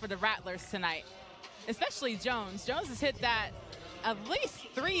spot for the Rattlers tonight, especially Jones. Jones has hit that at least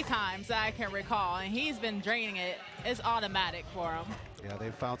 3 times that I can recall, and he's been draining it. It's automatic for him. Yeah,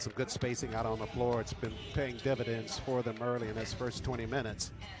 they've found some good spacing out on the floor. It's been paying dividends for them early in this first 20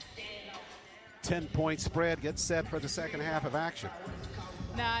 minutes. 10-point spread gets set for the second half of action.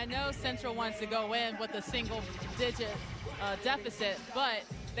 Now, I know Central wants to go in with a single-digit deficit, but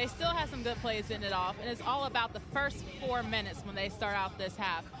they still have some good plays in it off, and it's all about the first 4 minutes when they start out this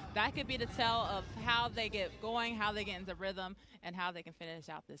half. That could be the tell of how they get going, how they get into rhythm, and how they can finish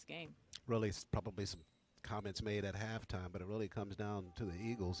out this game. Really, probably some comments made at halftime, but it really comes down to the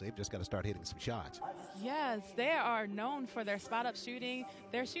Eagles. They've just got to start hitting some shots. Yes, they are known for their spot-up shooting.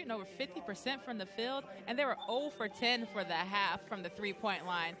 They're shooting over 50% from the field, and they were 0 for 10 for the half from the 3-point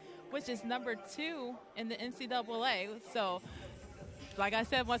line, which is number 2 in the NCAA. So, like I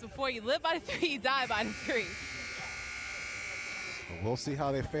said once before, you live by the 3, you die by the 3. We'll see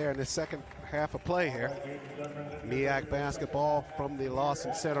how they fare in the second half of play here. MEAC Basketball from the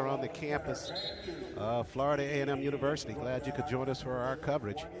Lawson Center on the campus of Florida A&M University. Glad you could join us for our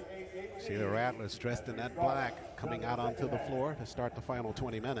coverage. See the Rattlers dressed in that black coming out onto the floor to start the final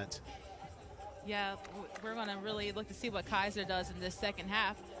 20 minutes. Yeah, we're going to really look to see what Kaiser does in this second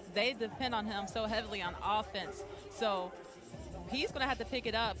half. They depend on him so heavily on offense. So he's going to have to pick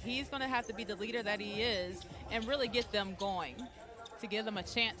it up. He's going to have to be the leader that he is and really get them going to give them a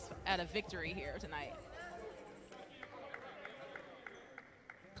chance at a victory here tonight.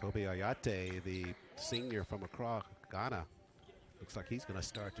 Kobe Ayate, the senior from Accra, Ghana, looks like he's going to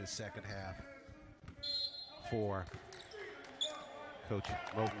start this second half for Coach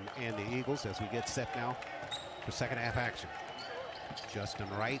Moten and the Eagles as we get set now for second half action. Justin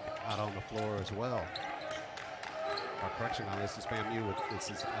Wright out on the floor as well. Our correction on this is FAMU.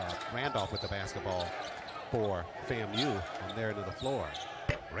 This is Randolph with the basketball for FAMU from there to the floor.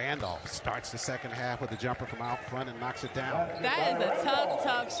 Randolph starts the second half with a jumper from out front and knocks it down. That is a tough,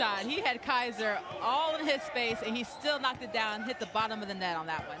 tough shot. He had Kaiser all in his space, and he still knocked it down, hit the bottom of the net on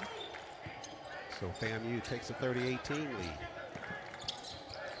that one. So FAMU takes a 30-18 lead.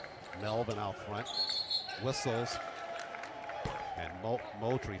 Melvin out front, whistles, and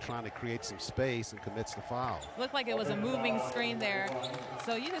Moultrie trying to create some space and commits the foul. Looked like it was a moving screen there.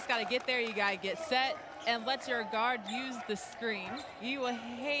 So you just got to get there, you got to get set, and let your guard use the screen. You will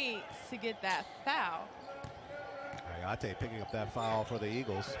hate to get that foul. Ayate picking up that foul for the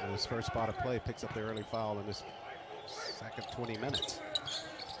Eagles. In his first spot of play, picks up the early foul in this second 20 minutes.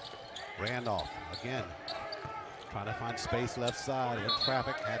 Randolph again, trying to find space left side in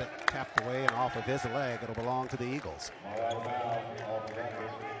traffic, had it tapped away and off of his leg. It'll belong to the Eagles.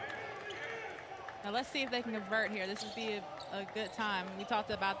 Now let's see if they can convert here. This would be a good time. We talked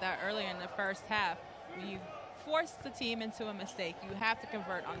about that earlier in the first half. When you force the team into a mistake, you have to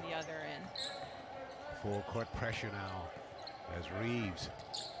convert on the other end. Full court pressure now as Reeves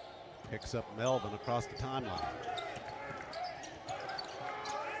picks up Melvin across the timeline.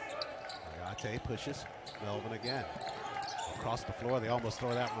 Ayate pushes Melvin again. Across the floor, they almost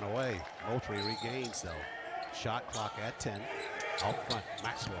throw that one away. Moultrie regains though. Shot clock at 10. Out front,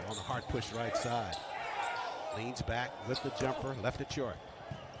 Maxwell on the hard push right side. Leans back with the jumper, left it short.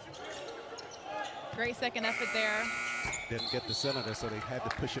 Great second effort there. Didn't get the cylinder, so they had to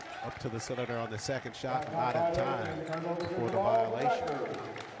push it up to the cylinder on the second shot, not in time before the violation.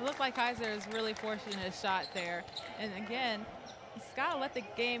 It looked like Kaiser is really forcing his shot there. And again, he's got to let the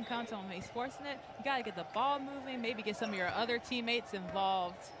game come to him. He's forcing it. You got to get the ball moving, maybe get some of your other teammates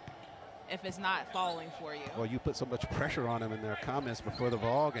involved if it's not falling for you. Well, you put so much pressure on him in their comments before the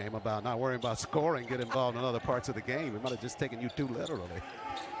ball game about not worrying about scoring, get involved in other parts of the game. It might have just taken you too literally.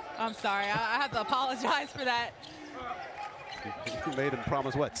 I'm sorry. I have to apologize for that. You made him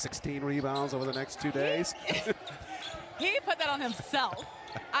promise, what, 16 rebounds over the next 2 days? He put that on himself.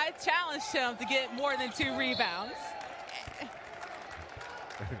 I challenged him to get more than 2 rebounds.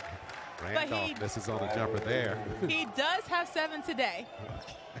 Randolph misses on the jumper there. He does have 7 today.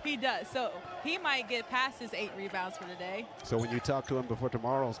 He does. So he might get past his 8 rebounds for the day. So when you talk to him before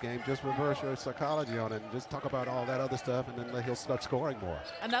tomorrow's game, just reverse your psychology on it and just talk about all that other stuff, and then he'll start scoring more.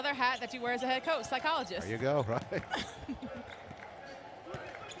 Another hat that you wear as a head coach, psychologist. There you go, right?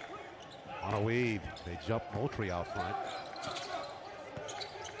 On a weave, they jump Moultrie out front.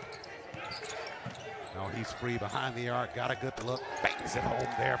 No, he's free behind the arc, got a good look, bangs it home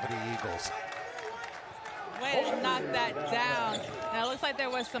there for the Eagles. Way to knock that down. Now, it looks like there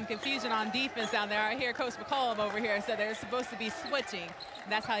was some confusion on defense down there. I hear Coach McCollum over here said they're supposed to be switching.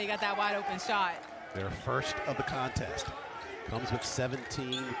 And that's how you got that wide open shot. Their first of the contest. Comes with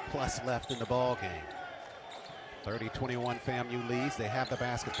 17 plus left in the ball game. 30-21 FAMU leads. They have the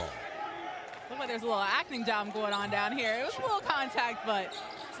basketball. Looks like there's a little acting job going on down here. It was a little contact, but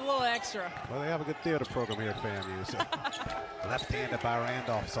it's a little extra. Well, they have a good theater program here at FAMU. So. Left-handed by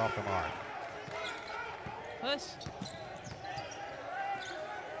Randolph, off the mark. Push.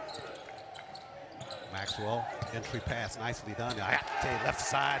 Maxwell, entry pass, nicely done. Ayate left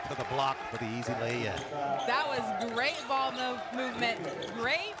side for the block for the easy lay-in. That was great ball movement,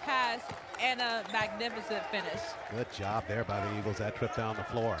 great pass, and a magnificent finish. Good job there by the Eagles. That trip down the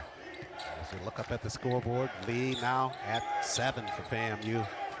floor. As we look up at the scoreboard, lead now at 7 for FAMU.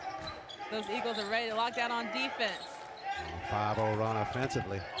 Those Eagles are ready to lock down on defense. 5-0 run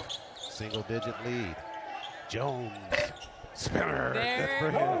offensively. Single-digit lead. Jones, spinner, good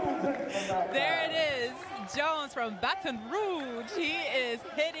for him. There it is, Jones from Baton Rouge. He is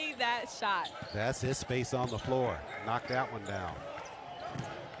hitting that shot. That's his space on the floor. Knocked that one down.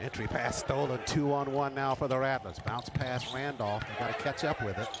 Entry pass stolen, 2-on-1 now for the Rattlers. Bounce pass Randolph, they got to catch up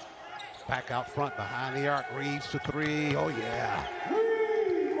with it. Back out front, behind the arc, Reeves for 3, oh yeah.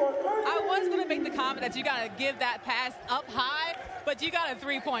 I was going to make the comment that you got to give that pass up high, but you got a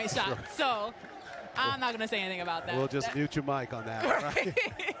 3-point shot, so I'm not going to say anything about that. We'll just mute your mic on that. Right?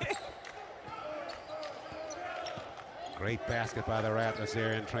 Great basket by the Rattlers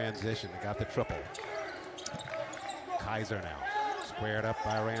there in transition. They got the triple. Kaiser now, squared up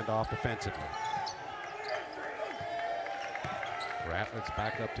by Randolph defensively. Rattlers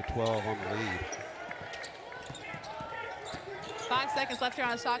back up to 12 on the lead. 5 seconds left here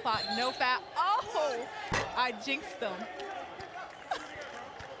on the shot clock. No foul. Oh, I jinxed them.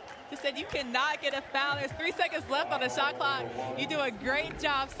 Just said you cannot get a foul. There's 3 seconds left on the shot clock. You do a great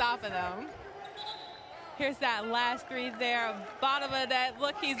job stopping them. Here's that last 3 there. Bottom of that.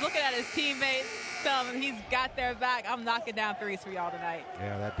 Look, he's looking at his teammates. Telling him he's got their back. I'm knocking down 3s for y'all tonight.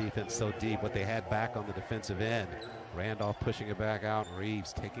 Yeah, that defense so deep. What they had back on the defensive end. Randolph pushing it back out.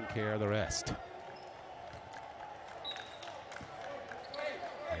 Reeves taking care of the rest.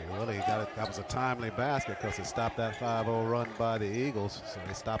 They really got it. That was a timely basket because it stopped that 5-0 run by the Eagles. So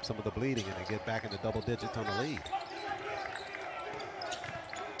they stopped some of the bleeding and they get back into double digits on the lead.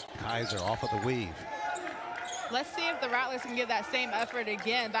 Kaiser off of the weave. Let's see if the Rattlers can give that same effort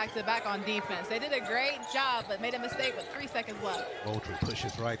again back-to-back on defense. They did a great job, but made a mistake with 3 seconds left. Moultrie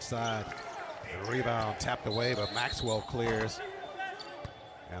pushes right side. The rebound tapped away, but Maxwell clears.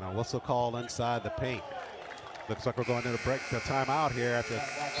 And a whistle call inside the paint. Looks like we're going to break the timeout here after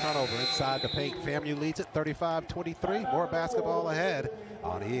turnover inside the paint. FAMU leads it 35-23. More basketball ahead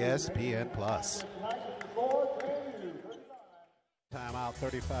on ESPN+. Timeout,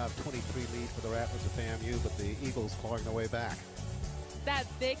 35-23 lead for the Rattlers of FAMU, but the Eagles clawing their way back. That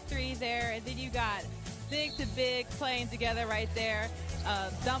big three there, and then you got big to big playing together right there.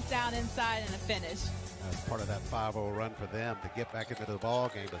 Dump down inside and a finish. That's part of that 5-0 run for them to get back into the ball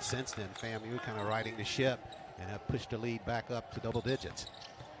game. But since then, FAMU kind of riding the ship and have pushed the lead back up to double digits.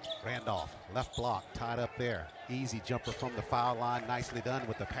 Randolph, left block, tied up there. Easy jumper from the foul line. Nicely done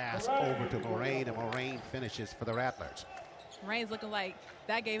with the pass over to Moraine, and Moraine finishes for the Rattlers. Moraine's looking like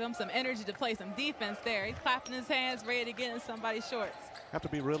that gave him some energy to play some defense there. He's clapping his hands, ready to get in somebody's shorts. Have to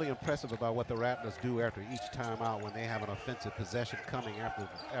be really impressive about what the Rattlers do after each timeout when they have an offensive possession coming after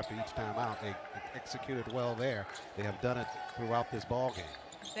each timeout. They executed well there. They have done it throughout this ball game.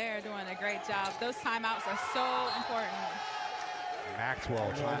 They're doing a great job. Those timeouts are so important.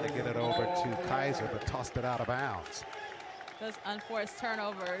 Maxwell trying to get it over to Kaiser, but tossed it out of bounds. Those unforced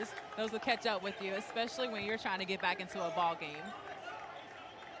turnovers, those will catch up with you, especially when you're trying to get back into a ball game.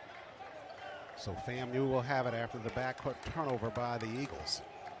 So FAMU will have it after the backcourt turnover by the Eagles.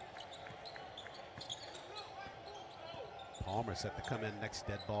 Palmer set to come in next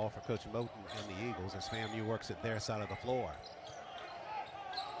dead ball for Coach Moten and the Eagles as FAMU works at their side of the floor.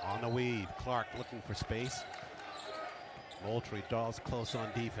 On the weave, Clark looking for space. Moultrie draws close on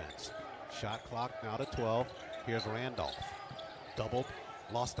defense. Shot clock now to 12. Here's Randolph. Doubled,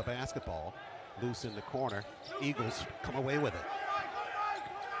 lost the basketball. Loose in the corner. Eagles come away with it.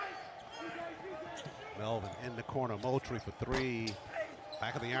 Melvin in the corner. Moultrie for three.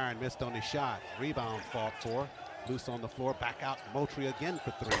 Back of the iron, missed on his shot. Rebound fought for. Loose on the floor, back out. Moultrie again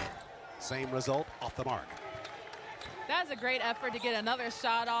for three. Same result, off the mark. That's a great effort to get another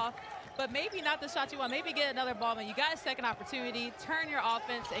shot off, but maybe not the shot you want. Maybe get another ball, but you got a second opportunity. Turn your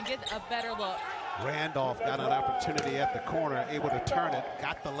offense and get a better look. Randolph got an opportunity at the corner, able to turn it.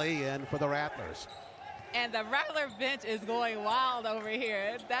 Got the lay-in for the Rattlers. And the Rattler bench is going wild over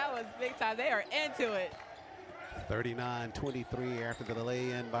here. That was big time. They are into it. 39-23 after the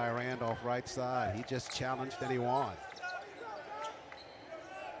lay-in by Randolph right side. He just challenged and he won.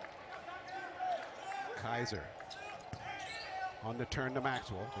 Kaiser on the turn to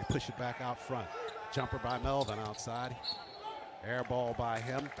Maxwell. They push it back out front. Jumper by Melvin outside. Air ball by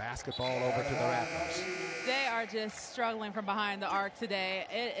him. Basketball over to the Rattlers. They are just struggling from behind the arc today.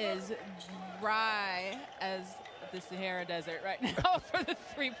 It is dry as the Sahara Desert right now for the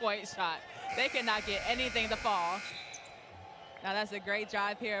three-point shot. They cannot get anything to fall. Now that's a great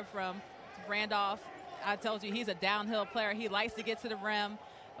drive here from Randolph. I told you he's a downhill player. He likes to get to the rim.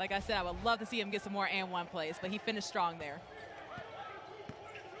 Like I said, I would love to see him get some more and one plays, but he finished strong there.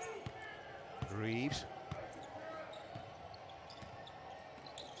 Reeves.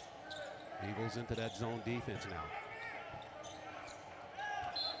 Eagles into that zone defense now.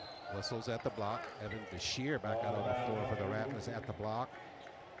 Whistles at the block. Evan Bashir back out on the floor for the Rattlers at the block.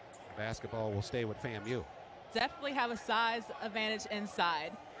 Basketball will stay with FAMU. Definitely have a size advantage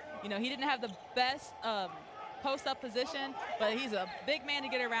inside. You know, he didn't have the best post-up position, but he's a big man to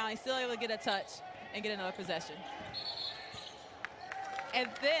get around. He's still able to get a touch and get another possession. And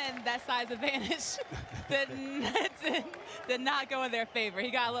then that size advantage did not go in their favor.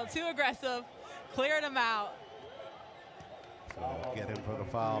 He got a little too aggressive, cleared him out. So get him for the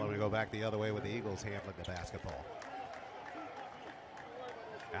foul, and we go back the other way with the Eagles handling the basketball.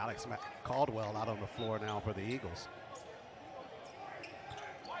 Alex Caldwell out on the floor now for the Eagles.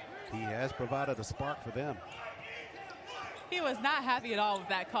 He has provided a spark for them. He was not happy at all with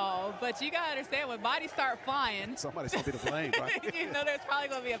that call, but you got to understand when bodies start flying. Somebody's going to be to blame, right? You know there's probably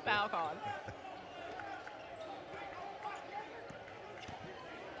going to be a foul call.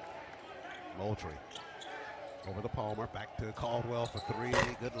 Moultrie over the Palmer, back to Caldwell for three.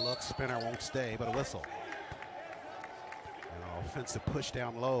 Good look, spinner won't stay, but a whistle. An offensive push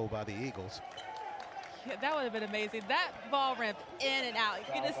down low by the Eagles. Yeah, that would have been amazing. That ball rimmed in and out.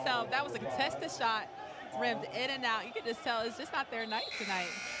 You can just tell that was a contested shot, rimmed in and out. You can just tell it's just not their night tonight.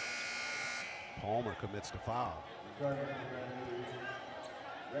 Palmer commits the foul.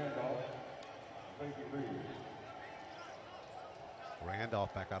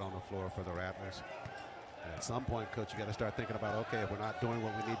 Randolph back out on the floor for the Rattlers. And at some point, Coach, you got to start thinking about, okay, if we're not doing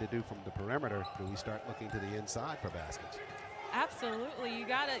what we need to do from the perimeter, do we start looking to the inside for baskets? Absolutely. You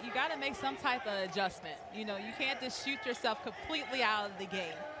gotta make some type of adjustment. You know, you can't just shoot yourself completely out of the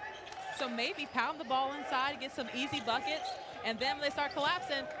game. So maybe pound the ball inside, get some easy buckets, and then when they start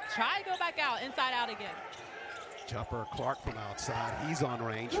collapsing, try to go back out, inside out again. Jumper Clark from outside. He's on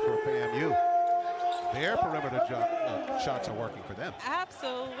range for FAMU. Their perimeter shots are working for them.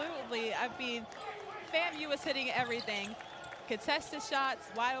 Absolutely. I mean, FAMU is hitting everything. Contested shots,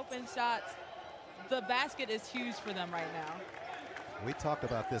 wide open shots. The basket is huge for them right now. We talked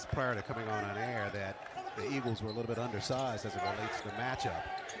about this prior to coming on air, that the Eagles were a little bit undersized as it relates to the matchup.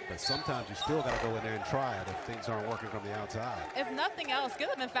 But sometimes you still got to go in there and try it if things aren't working from the outside. If nothing else, get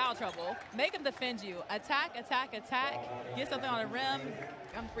them in foul trouble. Make them defend you. Attack, attack, attack. Get something on the rim.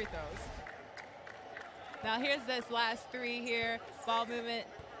 Come free throws. Now here's this last three here. Ball movement.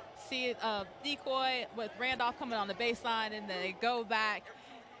 See decoy with Randolph coming on the baseline, and they go back.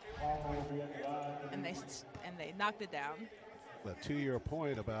 And they knocked it down. But to your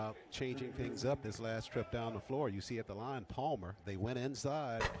point about changing things up this last trip down the floor, you see at the line Palmer, they went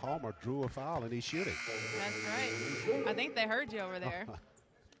inside. Palmer drew a foul and he's shooting. That's right. I think they heard you over there.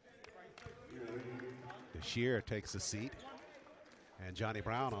 Shear takes a seat. And Johnny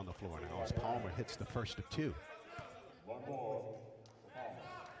Brown on the floor now as Palmer hits the first of two.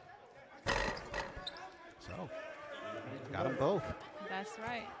 So, got them both. That's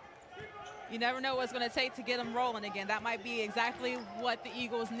right. You never know what's going to take to get them rolling again. That might be exactly what the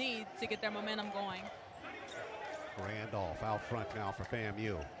Eagles need to get their momentum going. Randolph out front now for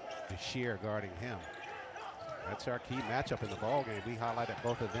FAMU. Shear guarding him. That's our key matchup in the ball game. We highlighted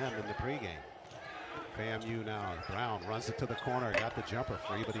both of them in the pregame. FAMU now. Brown runs it to the corner. Got the jumper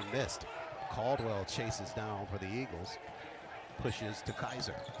free, but he missed. Caldwell chases down for the Eagles. Pushes to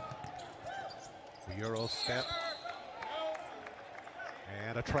Kaiser. Euro step.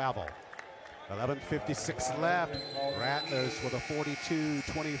 And a travel. 11:56 left. Rattlers with a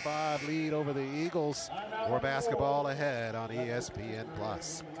 42-25 lead over the Eagles. More basketball ahead on ESPN+.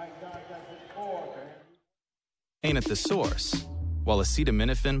 Pain at the source, while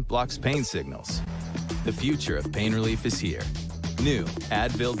acetaminophen blocks pain signals. The future of pain relief is here. New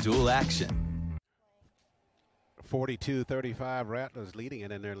Advil Dual Action. 42-35, Rattlers leading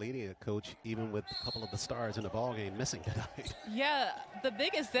it, and they're leading it, Coach, even with a couple of the stars in the ballgame missing tonight. Yeah, the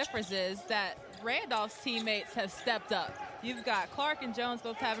biggest difference is that Randolph's teammates have stepped up. You've got Clark and Jones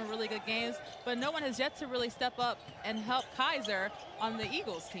both having really good games, but no one has yet to really step up and help Kaiser on the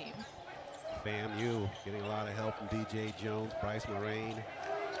Eagles team. FAMU getting a lot of help from DJ Jones, Bryce Moraine,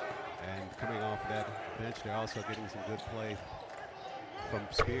 and coming off that bench, they're also getting some good play from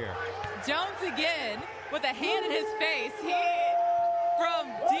Spear. Jones again with a hand in his face. He, from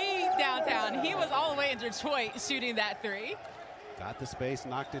deep downtown, he was all the way in Detroit shooting that three. Got the space,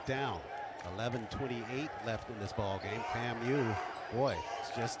 knocked it down. 11:28 left in this ball game. FAMU, boy, it's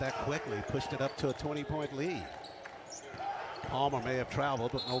just that quickly pushed it up to a 20-point lead. Palmer may have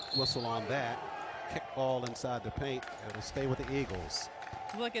traveled, but no whistle on that. Kick ball inside the paint. It'll stay with the Eagles.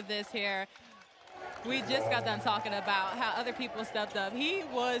 Look at this here. We just got done talking about how other people stepped up. He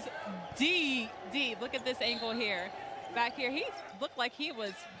was deep. Look at this angle here. Back here, he looked like he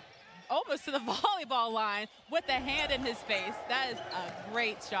was almost to the volleyball line with a hand in his face. That is a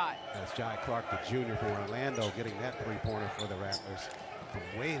great shot. That's Jai Clark, the junior from Orlando, getting that three-pointer for the Rattlers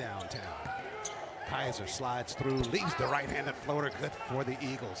from way downtown. Kaiser slides through, leaves the right-handed floater, good for the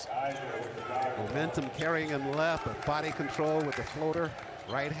Eagles. Momentum carrying him left, but body control with the floater.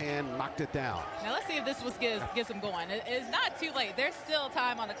 Right hand knocked it down. Now let's see if this gets them going. It's not too late. There's still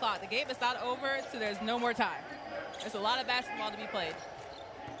time on the clock. The game is not over, so there's no more time. There's a lot of basketball to be played.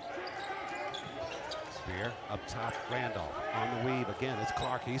 Spear up top, Randolph on the weave again. It's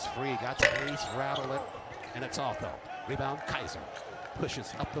Clark, he's free, got space, rattle it, and it's off though. Rebound, Kaiser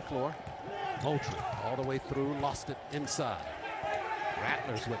pushes up the floor. Moultrie all the way through, lost it inside.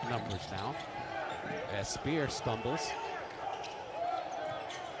 Rattlers with numbers now as Spear stumbles.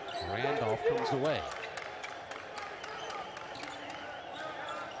 Randolph comes away.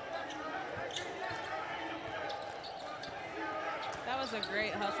 That was a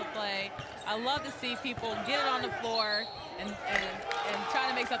great hustle play. I love to see people get it on the floor and try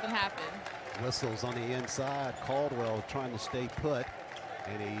to make something happen. Whistles on the inside. Caldwell trying to stay put,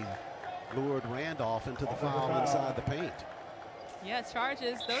 and he lured Randolph into the foul inside the paint. Yeah,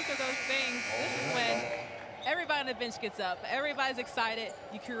 charges. Those are those things. This is when everybody on the bench gets up. Everybody's excited.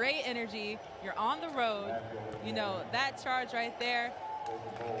 You create energy. You're on the road. You know, that charge right there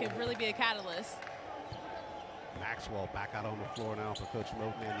could really be a catalyst. Maxwell back out on the floor now for Coach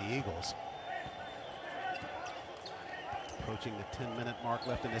Moten and the Eagles. Approaching the 10-minute mark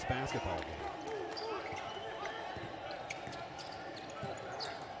left in this basketball game.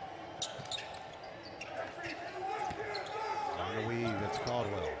 believe it's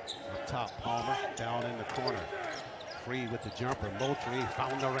Caldwell. Up top, Palmer, down in the corner. Free with the jumper. Moultrie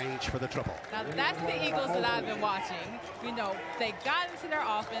found the range for the triple. Now that's the Eagles that I've been watching. You know, they got into their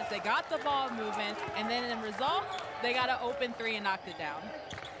offense, they got the ball moving, and then in result, they got an open three and knocked it down.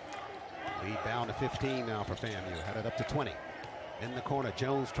 Lead down to 15 now for FAMU. Had it up to 20. In the corner,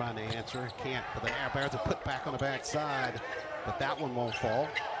 Jones trying to answer. Can't, but the Air Bears are put back on the backside, but that one won't fall.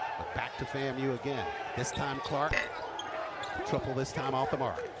 But back to FAMU again. This time Clark. Triple this time off the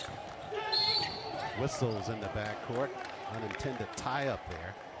mark. Whistles in the backcourt. Unintended tie-up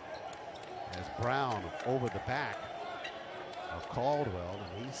there. As Brown over the back of Caldwell,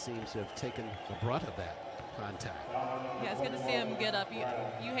 and he seems to have taken the brunt of that contact. Yeah, it's good to see him get up.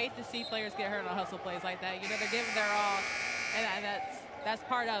 You hate to see players get hurt on hustle plays like that. You know, they're giving their all, and that's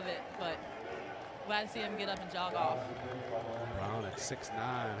part of it, but glad to see him get up and jog off. Brown at 6'9",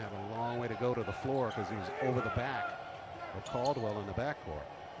 had a long way to go to the floor because he was over the back of Caldwell in the backcourt.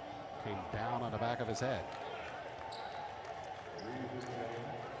 Came down on the back of his head.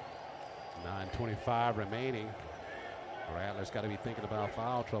 9:25 remaining. The Rattlers got to be thinking about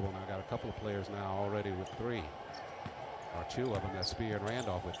foul trouble now. Got a couple of players now already with 3. Or 2 of them, that's Spear and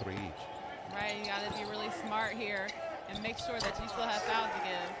Randolph with 3 each. Right, you got to be really smart here and make sure that you still have fouls to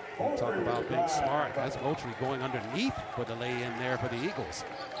give. We talk about being smart. That's Moultrie going underneath for the lay-in there for the Eagles.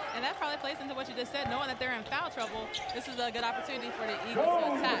 And that probably plays into what you just said, knowing that they're in foul trouble. This is a good opportunity for the Eagles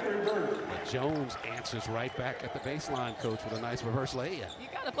to attack. But Jones answers right back at the baseline, coach, with a nice reverse lay-in. You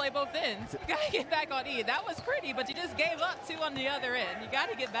got to play both ends. You got to get back on E. That was pretty, but you just gave up 2 on the other end. You got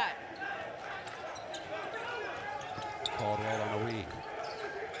to get back. Caldwell on a weave.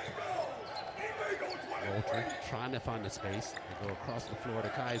 Moultrie trying to find the space. They go across the floor to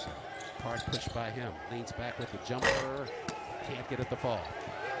Kaiser. Hard push by him. Leans back with the jumper. Can't get it to fall.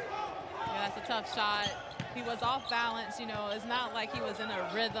 Yeah, that's a tough shot. He was off balance. You know, it's not like he was in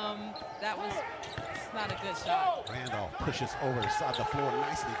a rhythm. It's not a good shot. Randolph pushes over the side of the floor.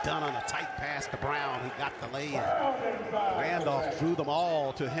 Nicely done on a tight pass to Brown. He got the lay-in. Randolph drew them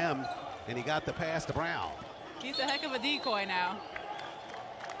all to him, and he got the pass to Brown. He's a heck of a decoy now.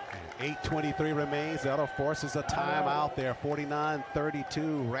 8:23 remains. That'll force us a timeout there.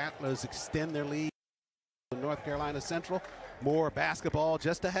 49-32. Rattlers extend their lead to North Carolina Central. More basketball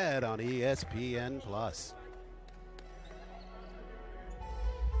just ahead on ESPN+.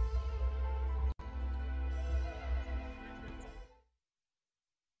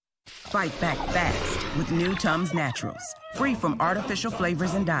 Fight back fast with new Tums Naturals. Free from artificial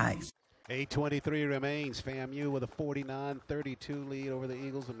flavors and dyes. 8:23 remains. FAMU with a 49-32 lead over the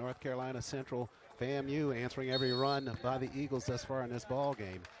Eagles of North Carolina Central. FAMU answering every run by the Eagles thus far in this ball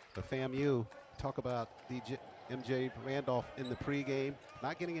game. But FAMU, talk about MJ Randolph in the pregame,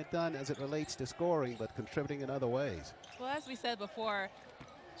 not getting it done as it relates to scoring, but contributing in other ways. Well, as we said before,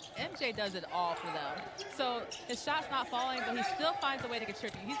 MJ does it all for them. So his shot's not falling, but he still finds a way to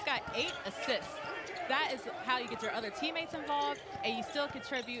contribute. He's got 8 assists. That is how you get your other teammates involved, and you still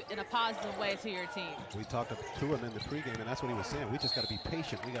contribute in a positive way to your team. We talked to him in the pregame, and that's what he was saying. We just got to be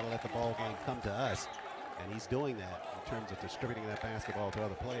patient. We got to let the ball game come to us, and he's doing that in terms of distributing that basketball to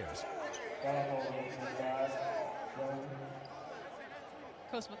other players.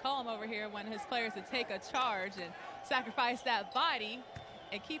 Coach McCollum over here wanted his players to take a charge and sacrifice that body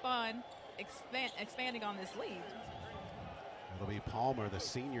and keep on expanding on this lead. It'll be Palmer, the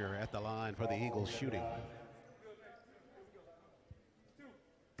senior, at the line for the Eagles shooting.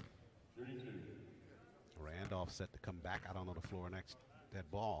 Randolph set to come back out onto the floor next to that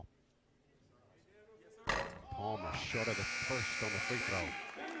ball. Palmer short of the first on the free throw.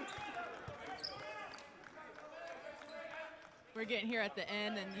 We're getting here at the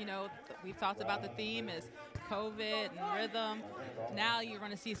end, and you know, we've talked about the theme is COVID and rhythm. Now you're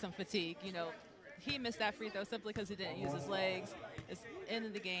going to see some fatigue. You know, he missed that free throw simply because he didn't use his legs. It's end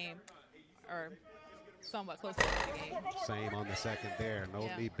of the game, or somewhat close to the end of the game. Same on the second there. No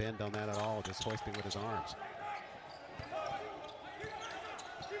knee bend on that at all, just hoisting with his arms.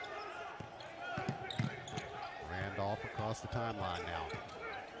 Randolph across the timeline now.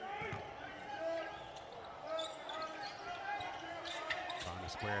 Trying to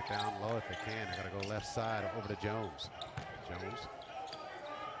square it down low if they can. They got to go left side over to Jones. Jones.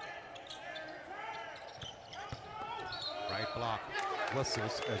 Right block.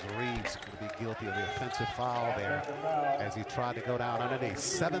 Whistles as Reeves could be guilty of the offensive foul there as he tried to go down underneath.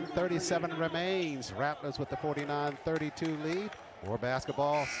 7:37 remains. Rattlers with the 49-32 lead. More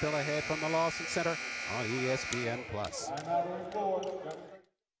basketball still ahead from the Lawson Center on ESPN+.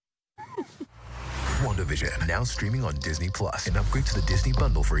 WandaVision, now streaming on Disney+. And upgrade to the Disney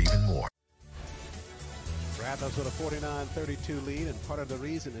Bundle for even more. Rattlers with a 49-32 lead, and part of the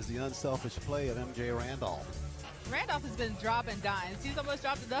reason is the unselfish play of M.J. Randolph. Randolph has been dropping dimes. He's almost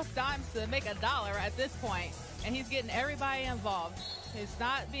dropped enough dimes to make $1 at this point, and he's getting everybody involved. He's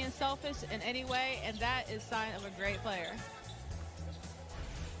not being selfish in any way, and that is a sign of a great player.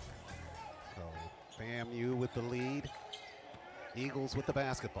 So FAMU with the lead. Eagles with the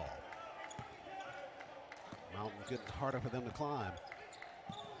basketball. Mountain getting harder for them to climb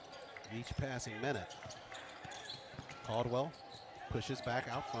each passing minute. Caldwell pushes back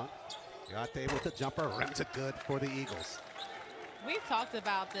out front. Yate with the jumper, rims it good for the Eagles. We've talked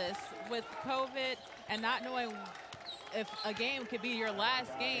about this with COVID and not knowing if a game could be your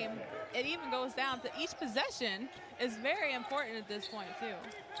last game. It even goes down to each possession is very important at this point too.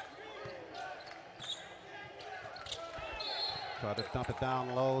 Try to dump it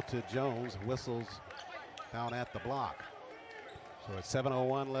down low to Jones. Whistles down at the block. So at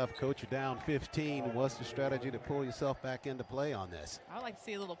 7:01 left, coach, you're down 15. What's the strategy to pull yourself back into play on this? I would like to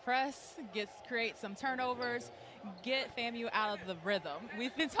see a little press, create some turnovers, get FAMU out of the rhythm.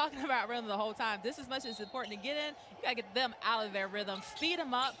 We've been talking about rhythm the whole time. This as much as it's important to get in, you gotta get them out of their rhythm, speed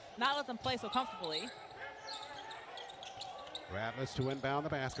them up, not let them play so comfortably. Rattlers to inbound the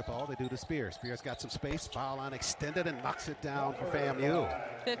basketball. They do to Spears. Spears got some space, foul line extended, and knocks it down for FAMU.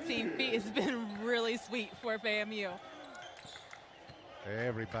 15 feet has been really sweet for FAMU.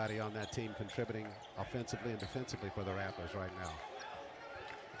 Everybody on that team contributing offensively and defensively for the Rattlers right now.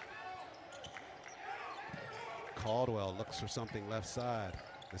 Caldwell looks for something left side.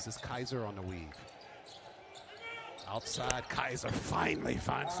 This is Kaiser on the weave. Outside, Kaiser finally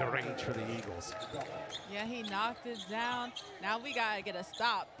finds the range for the Eagles. Yeah, he knocked it down. Now we got to get a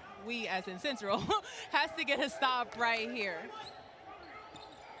stop. We, as in Central, has to get a stop right here.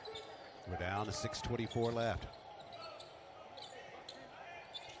 We're down to 6:24 left.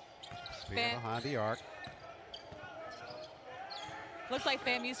 Spear behind the arc. Looks like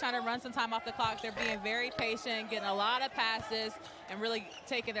FAMU's trying to run some time off the clock. They're being very patient, getting a lot of passes, and really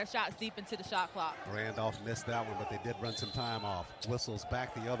taking their shots deep into the shot clock. Randolph missed that one, but they did run some time off. Whistles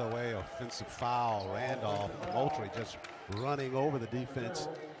back the other way, offensive foul. Randolph, Moultrie just running over the defense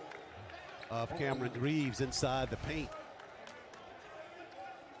of Cameron Reeves inside the paint.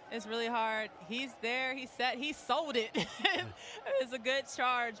 It's really hard. He's there, he's set, he sold it. It's a good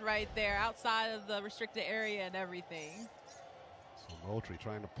charge right there outside of the restricted area and everything. So Moultrie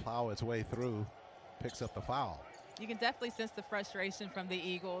trying to plow its way through, picks up the foul. You can definitely sense the frustration from the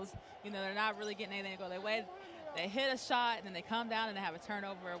Eagles. You know, they're not really getting anything to go their way. They hit a shot, and then they come down and they have a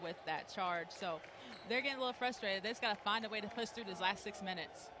turnover with that charge. So they're getting a little frustrated. They just got to find a way to push through these last 6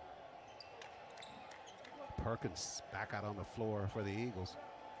 minutes. Perkins back out on the floor for the Eagles.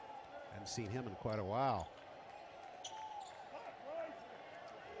 Haven't seen him in quite a while.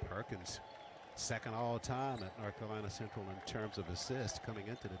 Perkins, second all time at North Carolina Central in terms of assists, coming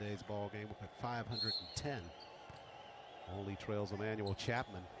into today's ball game at 510. Only trails Emmanuel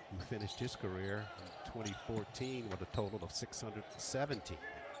Chapman, who finished his career in 2014 with a total of 617.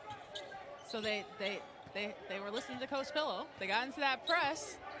 So they were listening to Coach Pillow. They got into that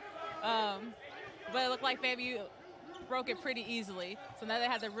press, but it looked like FAMU broke it pretty easily. So now they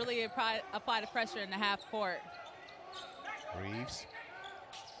had to really apply the pressure in the half court. Reeves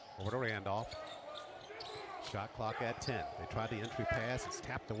over to Randolph. Shot clock at 10. They tried the entry pass. It's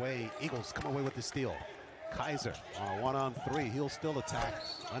tapped away. Eagles come away with the steal. Kaiser on a 1-on-3. He'll still attack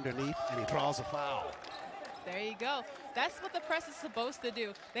underneath, and he draws a foul. There you go. That's what the press is supposed to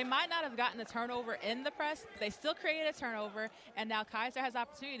do. They might not have gotten a turnover in the press, but they still created a turnover, and now Kaiser has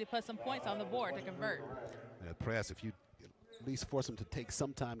opportunity to put some points on the board to convert. The press, if you at least force them to take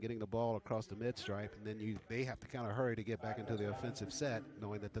some time getting the ball across the mid-stripe, and then they have to kind of hurry to get back into the offensive set,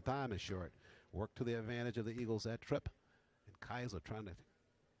 knowing that the time is short. Work to the advantage of the Eagles that trip. And Kaiser trying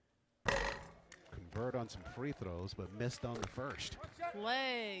to convert on some free throws, but missed on the first.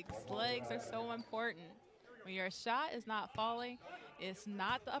 Legs are so important. When your shot is not falling, it's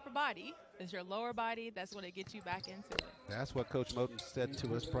not the upper body, it's your lower body. That's when it gets you back into it. That's what Coach Moten said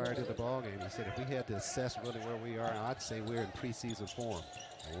to us prior to the ball game. He said if we had to assess really where we are, I'd say we're in preseason form.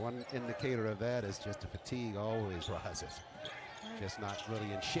 And one indicator of that is just the fatigue always rises. Just not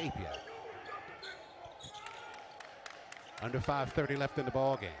really in shape yet. Under 5:30 left in the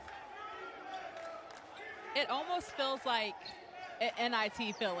ball game. It almost feels like an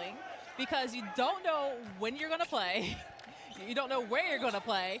NIT feeling because you don't know when you're going to play. You don't know where you're going to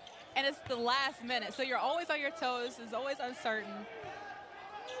play. And it's the last minute. So you're always on your toes. It's always uncertain.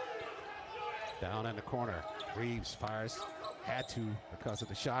 Down in the corner. Reeves fires. Had to because of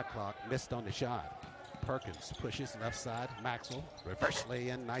the shot clock. Missed on the shot. Perkins pushes left side. Maxwell. Reverse lay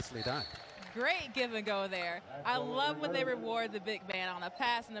in. Nicely done. Great give and go there. I love when they reward the big man on a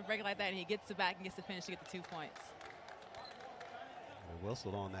pass and a break like that, and he gets it back and gets to finish to get the 2 points. They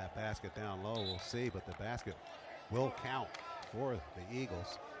whistled on that basket down low. We'll see, but the basket will count for the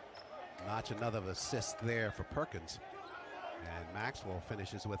Eagles. Notch another assist there for Perkins. And Maxwell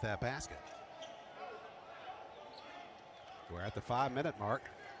finishes with that basket. We're at the 5-minute mark.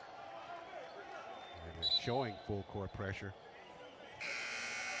 And we're showing full court pressure.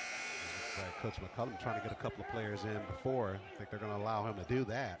 Coach McCullum trying to get a couple of players in before. I think they're going to allow him to do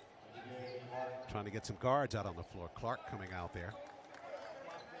that. Trying to get some guards out on the floor. Clark coming out there.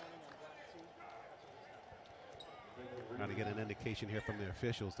 Trying to get an indication here from the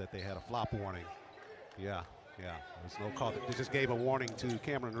officials that they had a flop warning. Yeah. There's no call. They just gave a warning to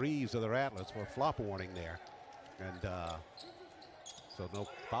Cameron Reeves of the Rattlers for a flop warning there. And so no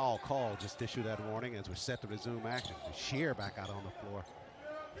foul call, just issue that warning as we're set to resume action. Shear back out on the floor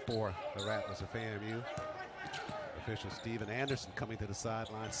for the Rattlers of FAMU. Official Steven Anderson coming to the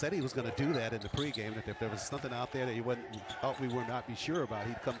sideline said he was going to do that in the pregame, that if there was something out there that he thought we would not be sure about,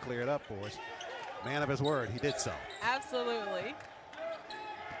 he'd come clear it up for us. Man of his word, he did so. Absolutely.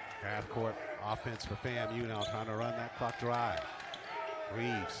 Half-court offense for FAMU now, trying to run that clock dry.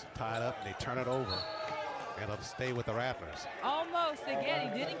 Reeves tied up, and they turn it over. And it'll stay with the Rattlers. Almost.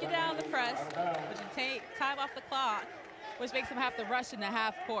 Again, he didn't get out of the press, but you take time off the clock, which makes him have to rush into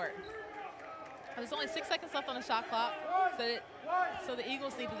half court. There's only 6 seconds left on the shot clock, so the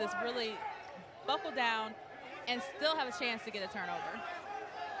Eagles need to just really buckle down and still have a chance to get a turnover.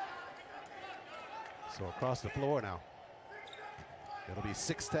 So across the floor now. It'll be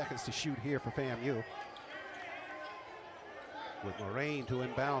 6 seconds to shoot here for FAMU. With Moraine to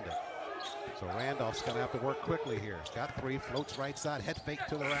inbound it. So Randolph's going to have to work quickly here. He's got 3, floats right side, head fake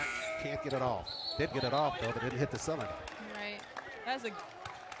to the rack. Can't get it off. Did get it off, though, but didn't hit the cylinder. Right. That's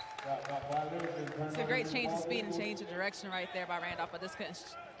a great change of speed and change of direction right there by Randolph, but this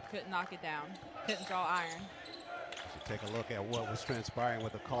couldn't knock it down. Couldn't draw iron. So take a look at what was transpiring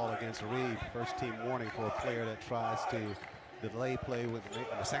with the call against Reed. First team warning for a player that tries to delay play with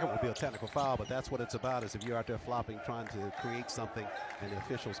the second will be a technical foul, but that's what it's about, is if you're out there flopping, trying to create something and the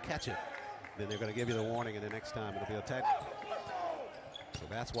officials catch it, then they're going to give you the warning, and the next time it'll be a technical. So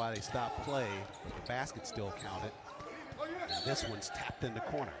that's why they stopped play, but the basket still counted. And this one's tapped in the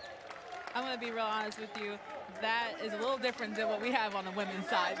corner. I'm going to be real honest with you. That is a little different than what we have on the women's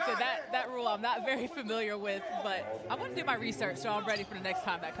side. So that rule I'm not very familiar with, but I'm going to do my research so I'm ready for the next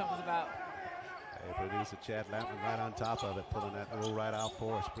time that comes about. Hey, producer Chad Lampman right on top of it, pulling that rule right out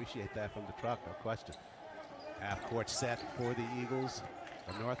for us. Appreciate that from the truck, no question. Half court set for the Eagles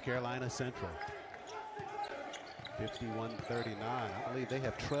of North Carolina Central. 51-39. I believe they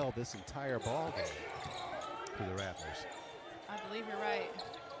have trailed this entire ball game to the Rattlers. I believe you're right.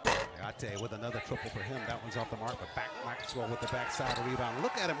 Ate with another triple for him. That one's off the mark, but Maxwell with the backside rebound.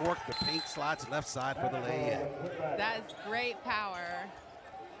 Look at him work the paint, slides left side for the lay-in. That's great power.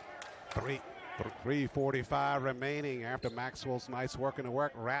 3:45 remaining after Maxwell's nice work in the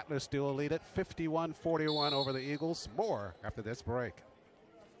work. Rattlers still lead it 51-41 over the Eagles. More after this break.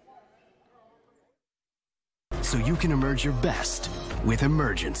 So you can emerge your best with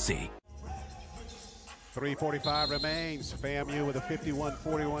Emergency. 3:45 remains. FAMU with a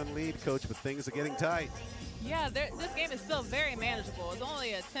 51-41 lead, Coach, but things are getting tight. Yeah, this game is still very manageable. It's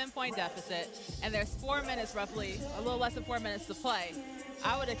only a 10-point deficit, and there's 4 minutes roughly, a little less than 4 minutes to play.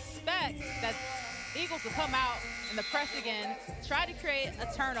 I would expect that Eagles will come out in the press again, try to create a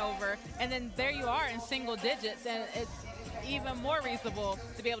turnover, and then there you are in single digits, and it's even more reasonable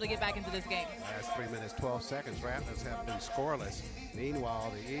to be able to get back into this game. Last 3 minutes, 12 seconds. Rattlers have been scoreless.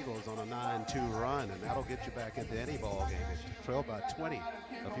 Meanwhile, the Eagles on a 9-2 run, and that'll get you back into any ball game. They trailed by 20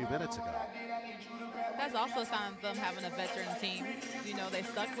 a few minutes ago. That's also a sign of them having a veteran team. You know, they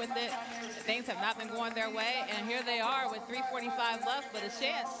stuck with it. Things have not been going their way, and here they are with 3:45 left, but a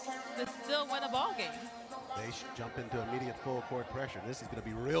chance to still win a ball game. They should jump into immediate full court pressure. This is going to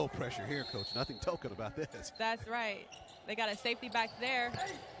be real pressure here, Coach. Nothing token about this. That's right. They got a safety back there.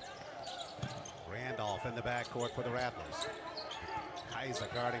 Randolph in the backcourt for the Rattlers. Kaiser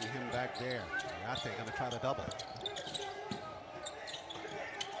guarding him back there. Ate going to try to double.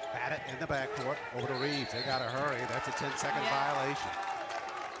 Had it in the backcourt over to Reeves. They got to hurry. That's a 10-second violation.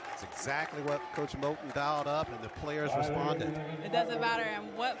 It's exactly what Coach Moulton dialed up, and the players responded. It doesn't matter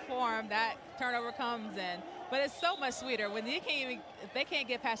in what form that turnover comes in, but it's so much sweeter when they if they can't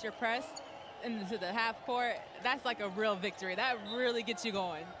get past your press into the half court. That's like a real victory. That really gets you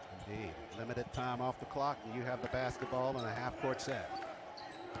going. Indeed. Limited time off the clock, and you have the basketball in a half-court set.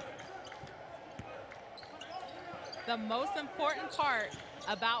 The most important part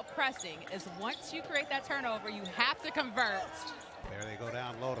about pressing is once you create that turnover, you have to convert. There they go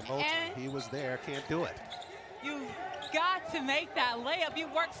down low to Moulton. He was there, can't do it. You've got to make that layup. You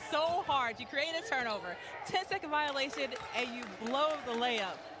worked so hard. You create a turnover, 10-second violation, and you blow the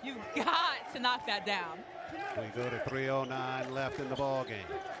layup. You've got to knock that down. We go to 3:09 left in the ball game.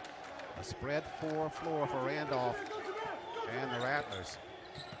 A spread floor for Randolph and the Rattlers.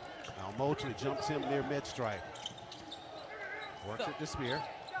 Now Moultrie jumps him near mid-stripe. Works it to Spear.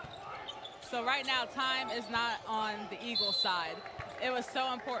 So right now, time is not on the Eagles' side. It was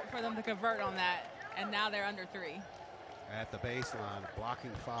so important for them to convert on that, and now they're under 3. At the baseline,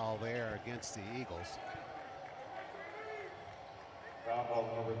 blocking foul there against the Eagles.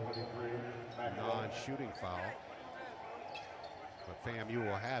 Non-shooting foul. But FAMU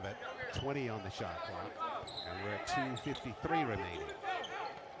will have it. 20 on the shot clock. And we're at 2:53 remaining.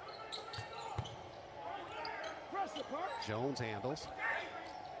 Jones handles.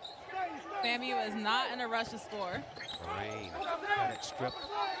 FAMU is not in a rush to score. Rain had it stripped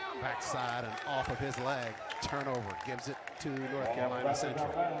backside and off of his leg. Turnover gives it to North Carolina Central.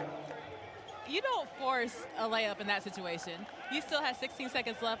 You don't force a layup in that situation. You still have 16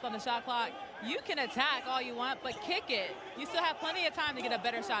 seconds left on the shot clock. You can attack all you want, but kick it. You still have plenty of time to get a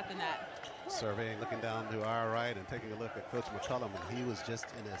better shot than that. Surveying, looking down to our right and taking a look at Coach McCullum, and he was just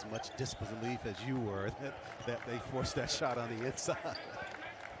in as much disbelief as you were that they forced that shot on the inside.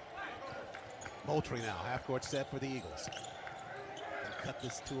 Moultrie now, half-court set for the Eagles. They cut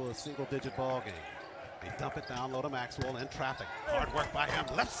this to a single-digit ball game. They dump it down low to Maxwell in traffic. Hard work by him,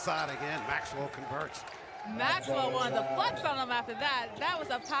 left side again. Maxwell converts. Maxwell wanted to flex on him after that. That was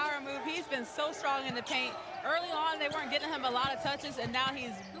a power move. He's been so strong in the paint. Early on, they weren't getting him a lot of touches, and now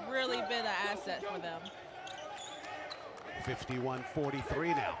he's really been an asset for them.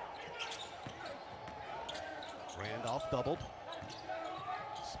 51-43 now. Randolph doubled.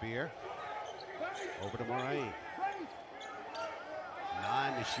 Spear over to Moraine.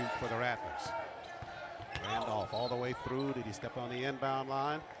 9 to shoot for the Rattlers. Randolph all the way through. Did he step on the inbound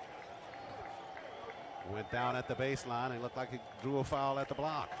line? Went down at the baseline and looked like he drew a foul at the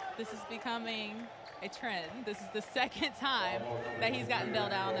block. This is becoming a trend. This is the second time that he's gotten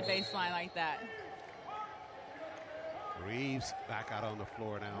bailed out on the baseline like that. Reeves back out on the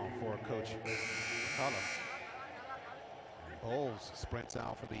floor now for Coach McCullum. Bowles sprints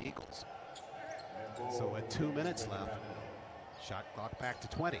out for the Eagles. So with 2 minutes left, shot clock back to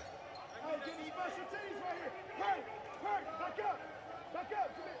 20.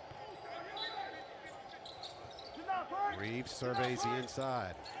 Reeves surveys the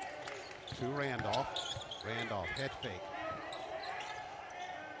inside to Randolph. Randolph head fake.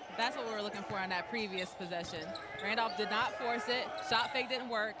 That's what we were looking for on that previous possession. Randolph did not force it. Shot fake didn't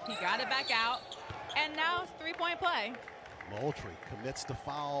work. He got it back out. And now it's three-point play. Moultrie commits the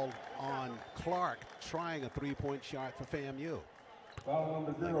foul on Clark, trying a three-point shot for FAMU. Foul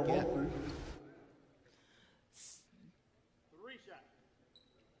number 0, Moultrie.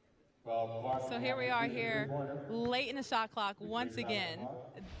 So here we are here, late in the shot clock once again.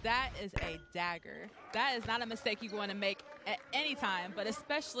 That is a dagger. That is not a mistake you want to make at any time, but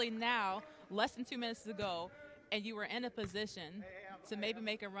especially now, less than 2 minutes to go, and you were in a position to maybe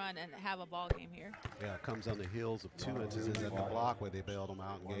make a run and have a ball game here. Yeah, it comes on the heels of 2 instances at the block where they bailed them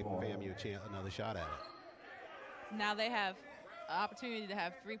out and gave FAMU a chance, another shot at it. Now they have an opportunity to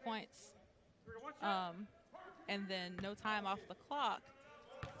have 3 points, and then no time off the clock.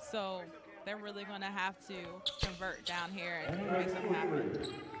 So they're really going to have to convert down here and make something happen.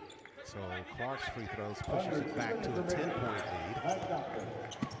 So Clark's free throws pushes it back to a 10-point lead.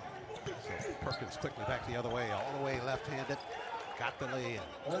 So Perkins quickly back the other way, all the way left-handed, got the lay in.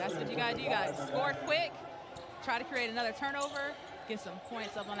 That's what you got to do. You got to score quick, try to create another turnover, get some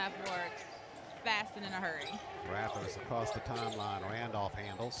points up on that board fast and in a hurry. Rattlers across the timeline. Randolph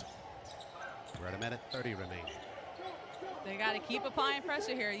handles. We're at 1:30 remaining. They got to keep applying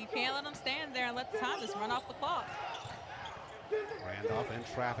pressure here. You can't let them stand there and let the time just run off the clock. Randolph in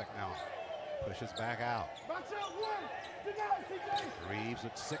traffic now. Pushes back out. Reeves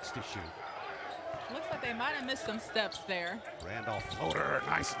with 6 to shoot. Looks like they might have missed some steps there. Randolph floater,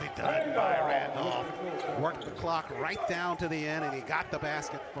 nicely done by Randolph. Worked the clock right down to the end, and he got the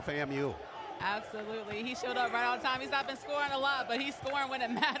basket for FAMU. Absolutely. He showed up right on time. He's not been scoring a lot, but he's scoring when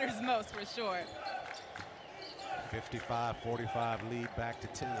it matters most for sure. 55-45 lead, back to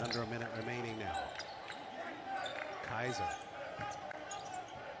 10, under a minute remaining now. Kaiser.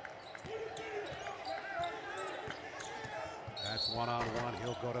 That's one-on-one.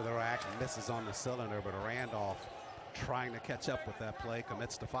 He'll go to the rack and misses on the cylinder, but Randolph trying to catch up with that play,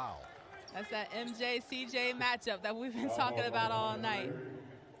 commits the foul. That's that MJ-CJ matchup that we've been talking about all night.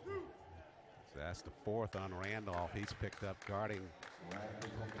 So that's the fourth on Randolph. He's picked up guarding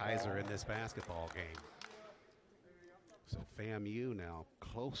Kaiser in this basketball game. So FAMU now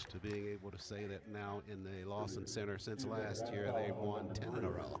close to being able to say that now in the Lawson Center since last year they've won 10 in a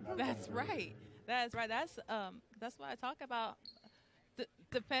row. That's right. That's right. That's what I talk about.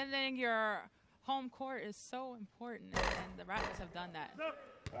 Defending your home court is so important, and the Rattlers have done that.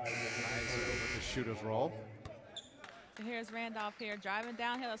 Kaiser with the shooter's roll. So here's Randolph here driving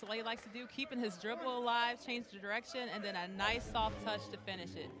downhill. That's what he likes to do, keeping his dribble alive, change the direction, and then a nice soft touch to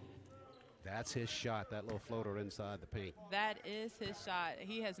finish it. That's his shot, that little floater inside the paint. That is his shot.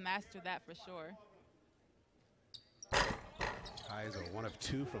 He has mastered that for sure. Kaiser 1 of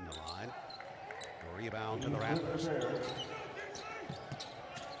 2 from the line. A rebound to the Rattlers.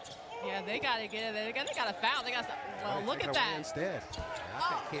 Yeah, they got to get it. They got a foul. They got to, well, look at that. Instead.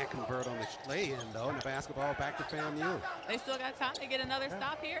 They can't convert on the lay-in, though, and the basketball back to FAMU. They still got time to get another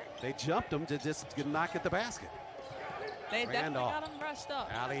stop here. They jumped him to just not get the basket. They definitely got him rushed up.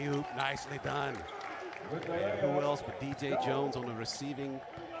 Alley-oop, nicely done. And who else but DJ Jones on the receiving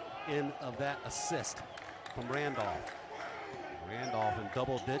end of that assist from Randolph. Randolph in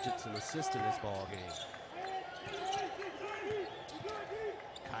double digits in assists in this ball game.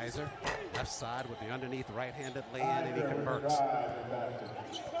 Kaiser, left side with the underneath right-handed lay-in, and he converts.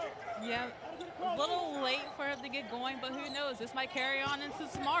 Yeah, a little late for him to get going, but who knows? This might carry on into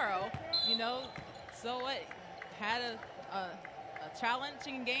tomorrow. You know, so what? Had a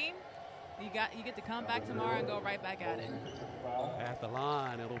challenging game. You get to come back tomorrow and go right back at it. At the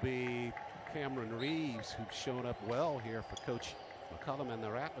line, it'll be Cameron Reeves, who's shown up well here for Coach McCullum and the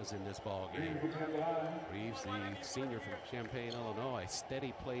Rattlers in this ball game. Reeves, the senior from Champaign, Illinois,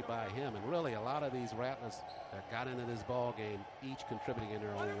 steady play by him, and really a lot of these Rattlers that got into this ball game, each contributing in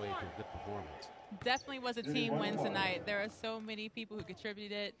their own way to a good performance. Definitely was a team win tonight. There are so many people who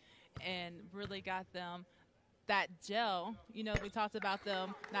contributed and really got them that gel. You know, we talked about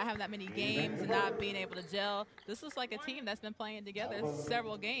them not having that many games and not being able to gel. This looks like a team that's been playing together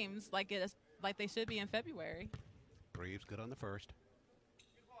several games like they should be in February. Reeves good on the first.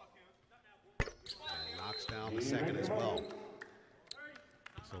 And knocks down the second as well.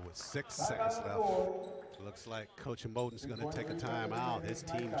 So with 6 seconds left, looks like Coach Moten's going to take a timeout. His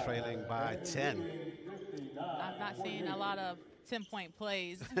team trailing by 10. I've not seen a lot of 10-point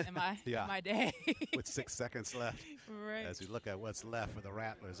plays in my day. With 6 seconds left. Right. As we look at what's left for the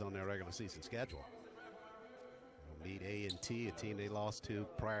Rattlers on their regular season schedule. We'll meet A&T, a team they lost to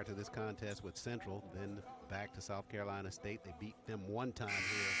prior to this contest with Central, then back to South Carolina State. They beat them one time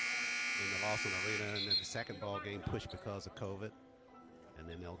here in the Lawson Arena, and then the second ball game pushed because of COVID. And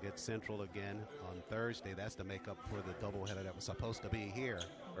then they'll get Central again on Thursday. That's to make up for the doubleheader that was supposed to be here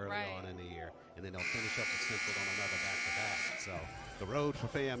early on in the year. And then they'll finish up with Central on another back-to-back. So the road for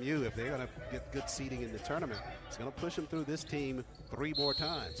FAMU, if they're going to get good seeding in the tournament, it's going to push them through this team 3 more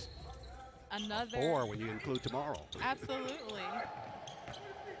times. Another 4 when you include tomorrow. Absolutely.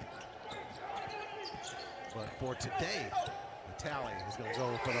 But for today, the tally is going to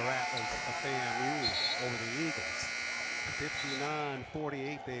go for the Rattlers of FAMU over the Eagles.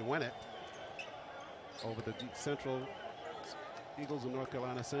 59-48, they win it over the Central Eagles of North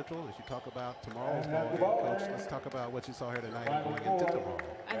Carolina Central. As you talk about tomorrow's ball game, Coach, let's talk about what you saw here tonight and going into tomorrow.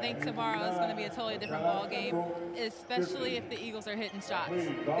 I think tomorrow is going to be a totally different ball game, especially if the Eagles are hitting shots.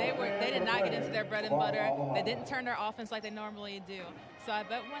 They did not get into their bread and butter. They didn't turn their offense like they normally do. So I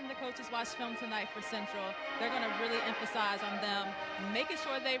bet when the coaches watch film tonight for Central, they're going to really emphasize on them making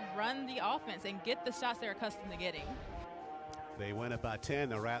sure they run the offense and get the shots they're accustomed to getting. They win it by 10.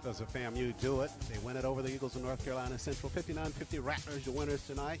 The Rattlers of FAMU do it. They win it over the Eagles of North Carolina Central. 59-50 Rattlers, the winners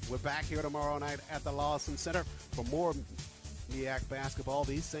tonight. We're back here tomorrow night at the Lawson Center for more MEAC basketball.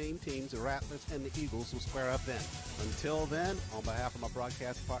 These same teams, the Rattlers and the Eagles, will square up then. Until then, on behalf of my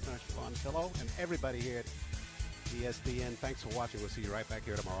broadcast partner, Siobhan Pillow, and everybody here at ESPN, thanks for watching. We'll see you right back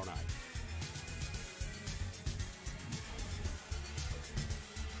here tomorrow night.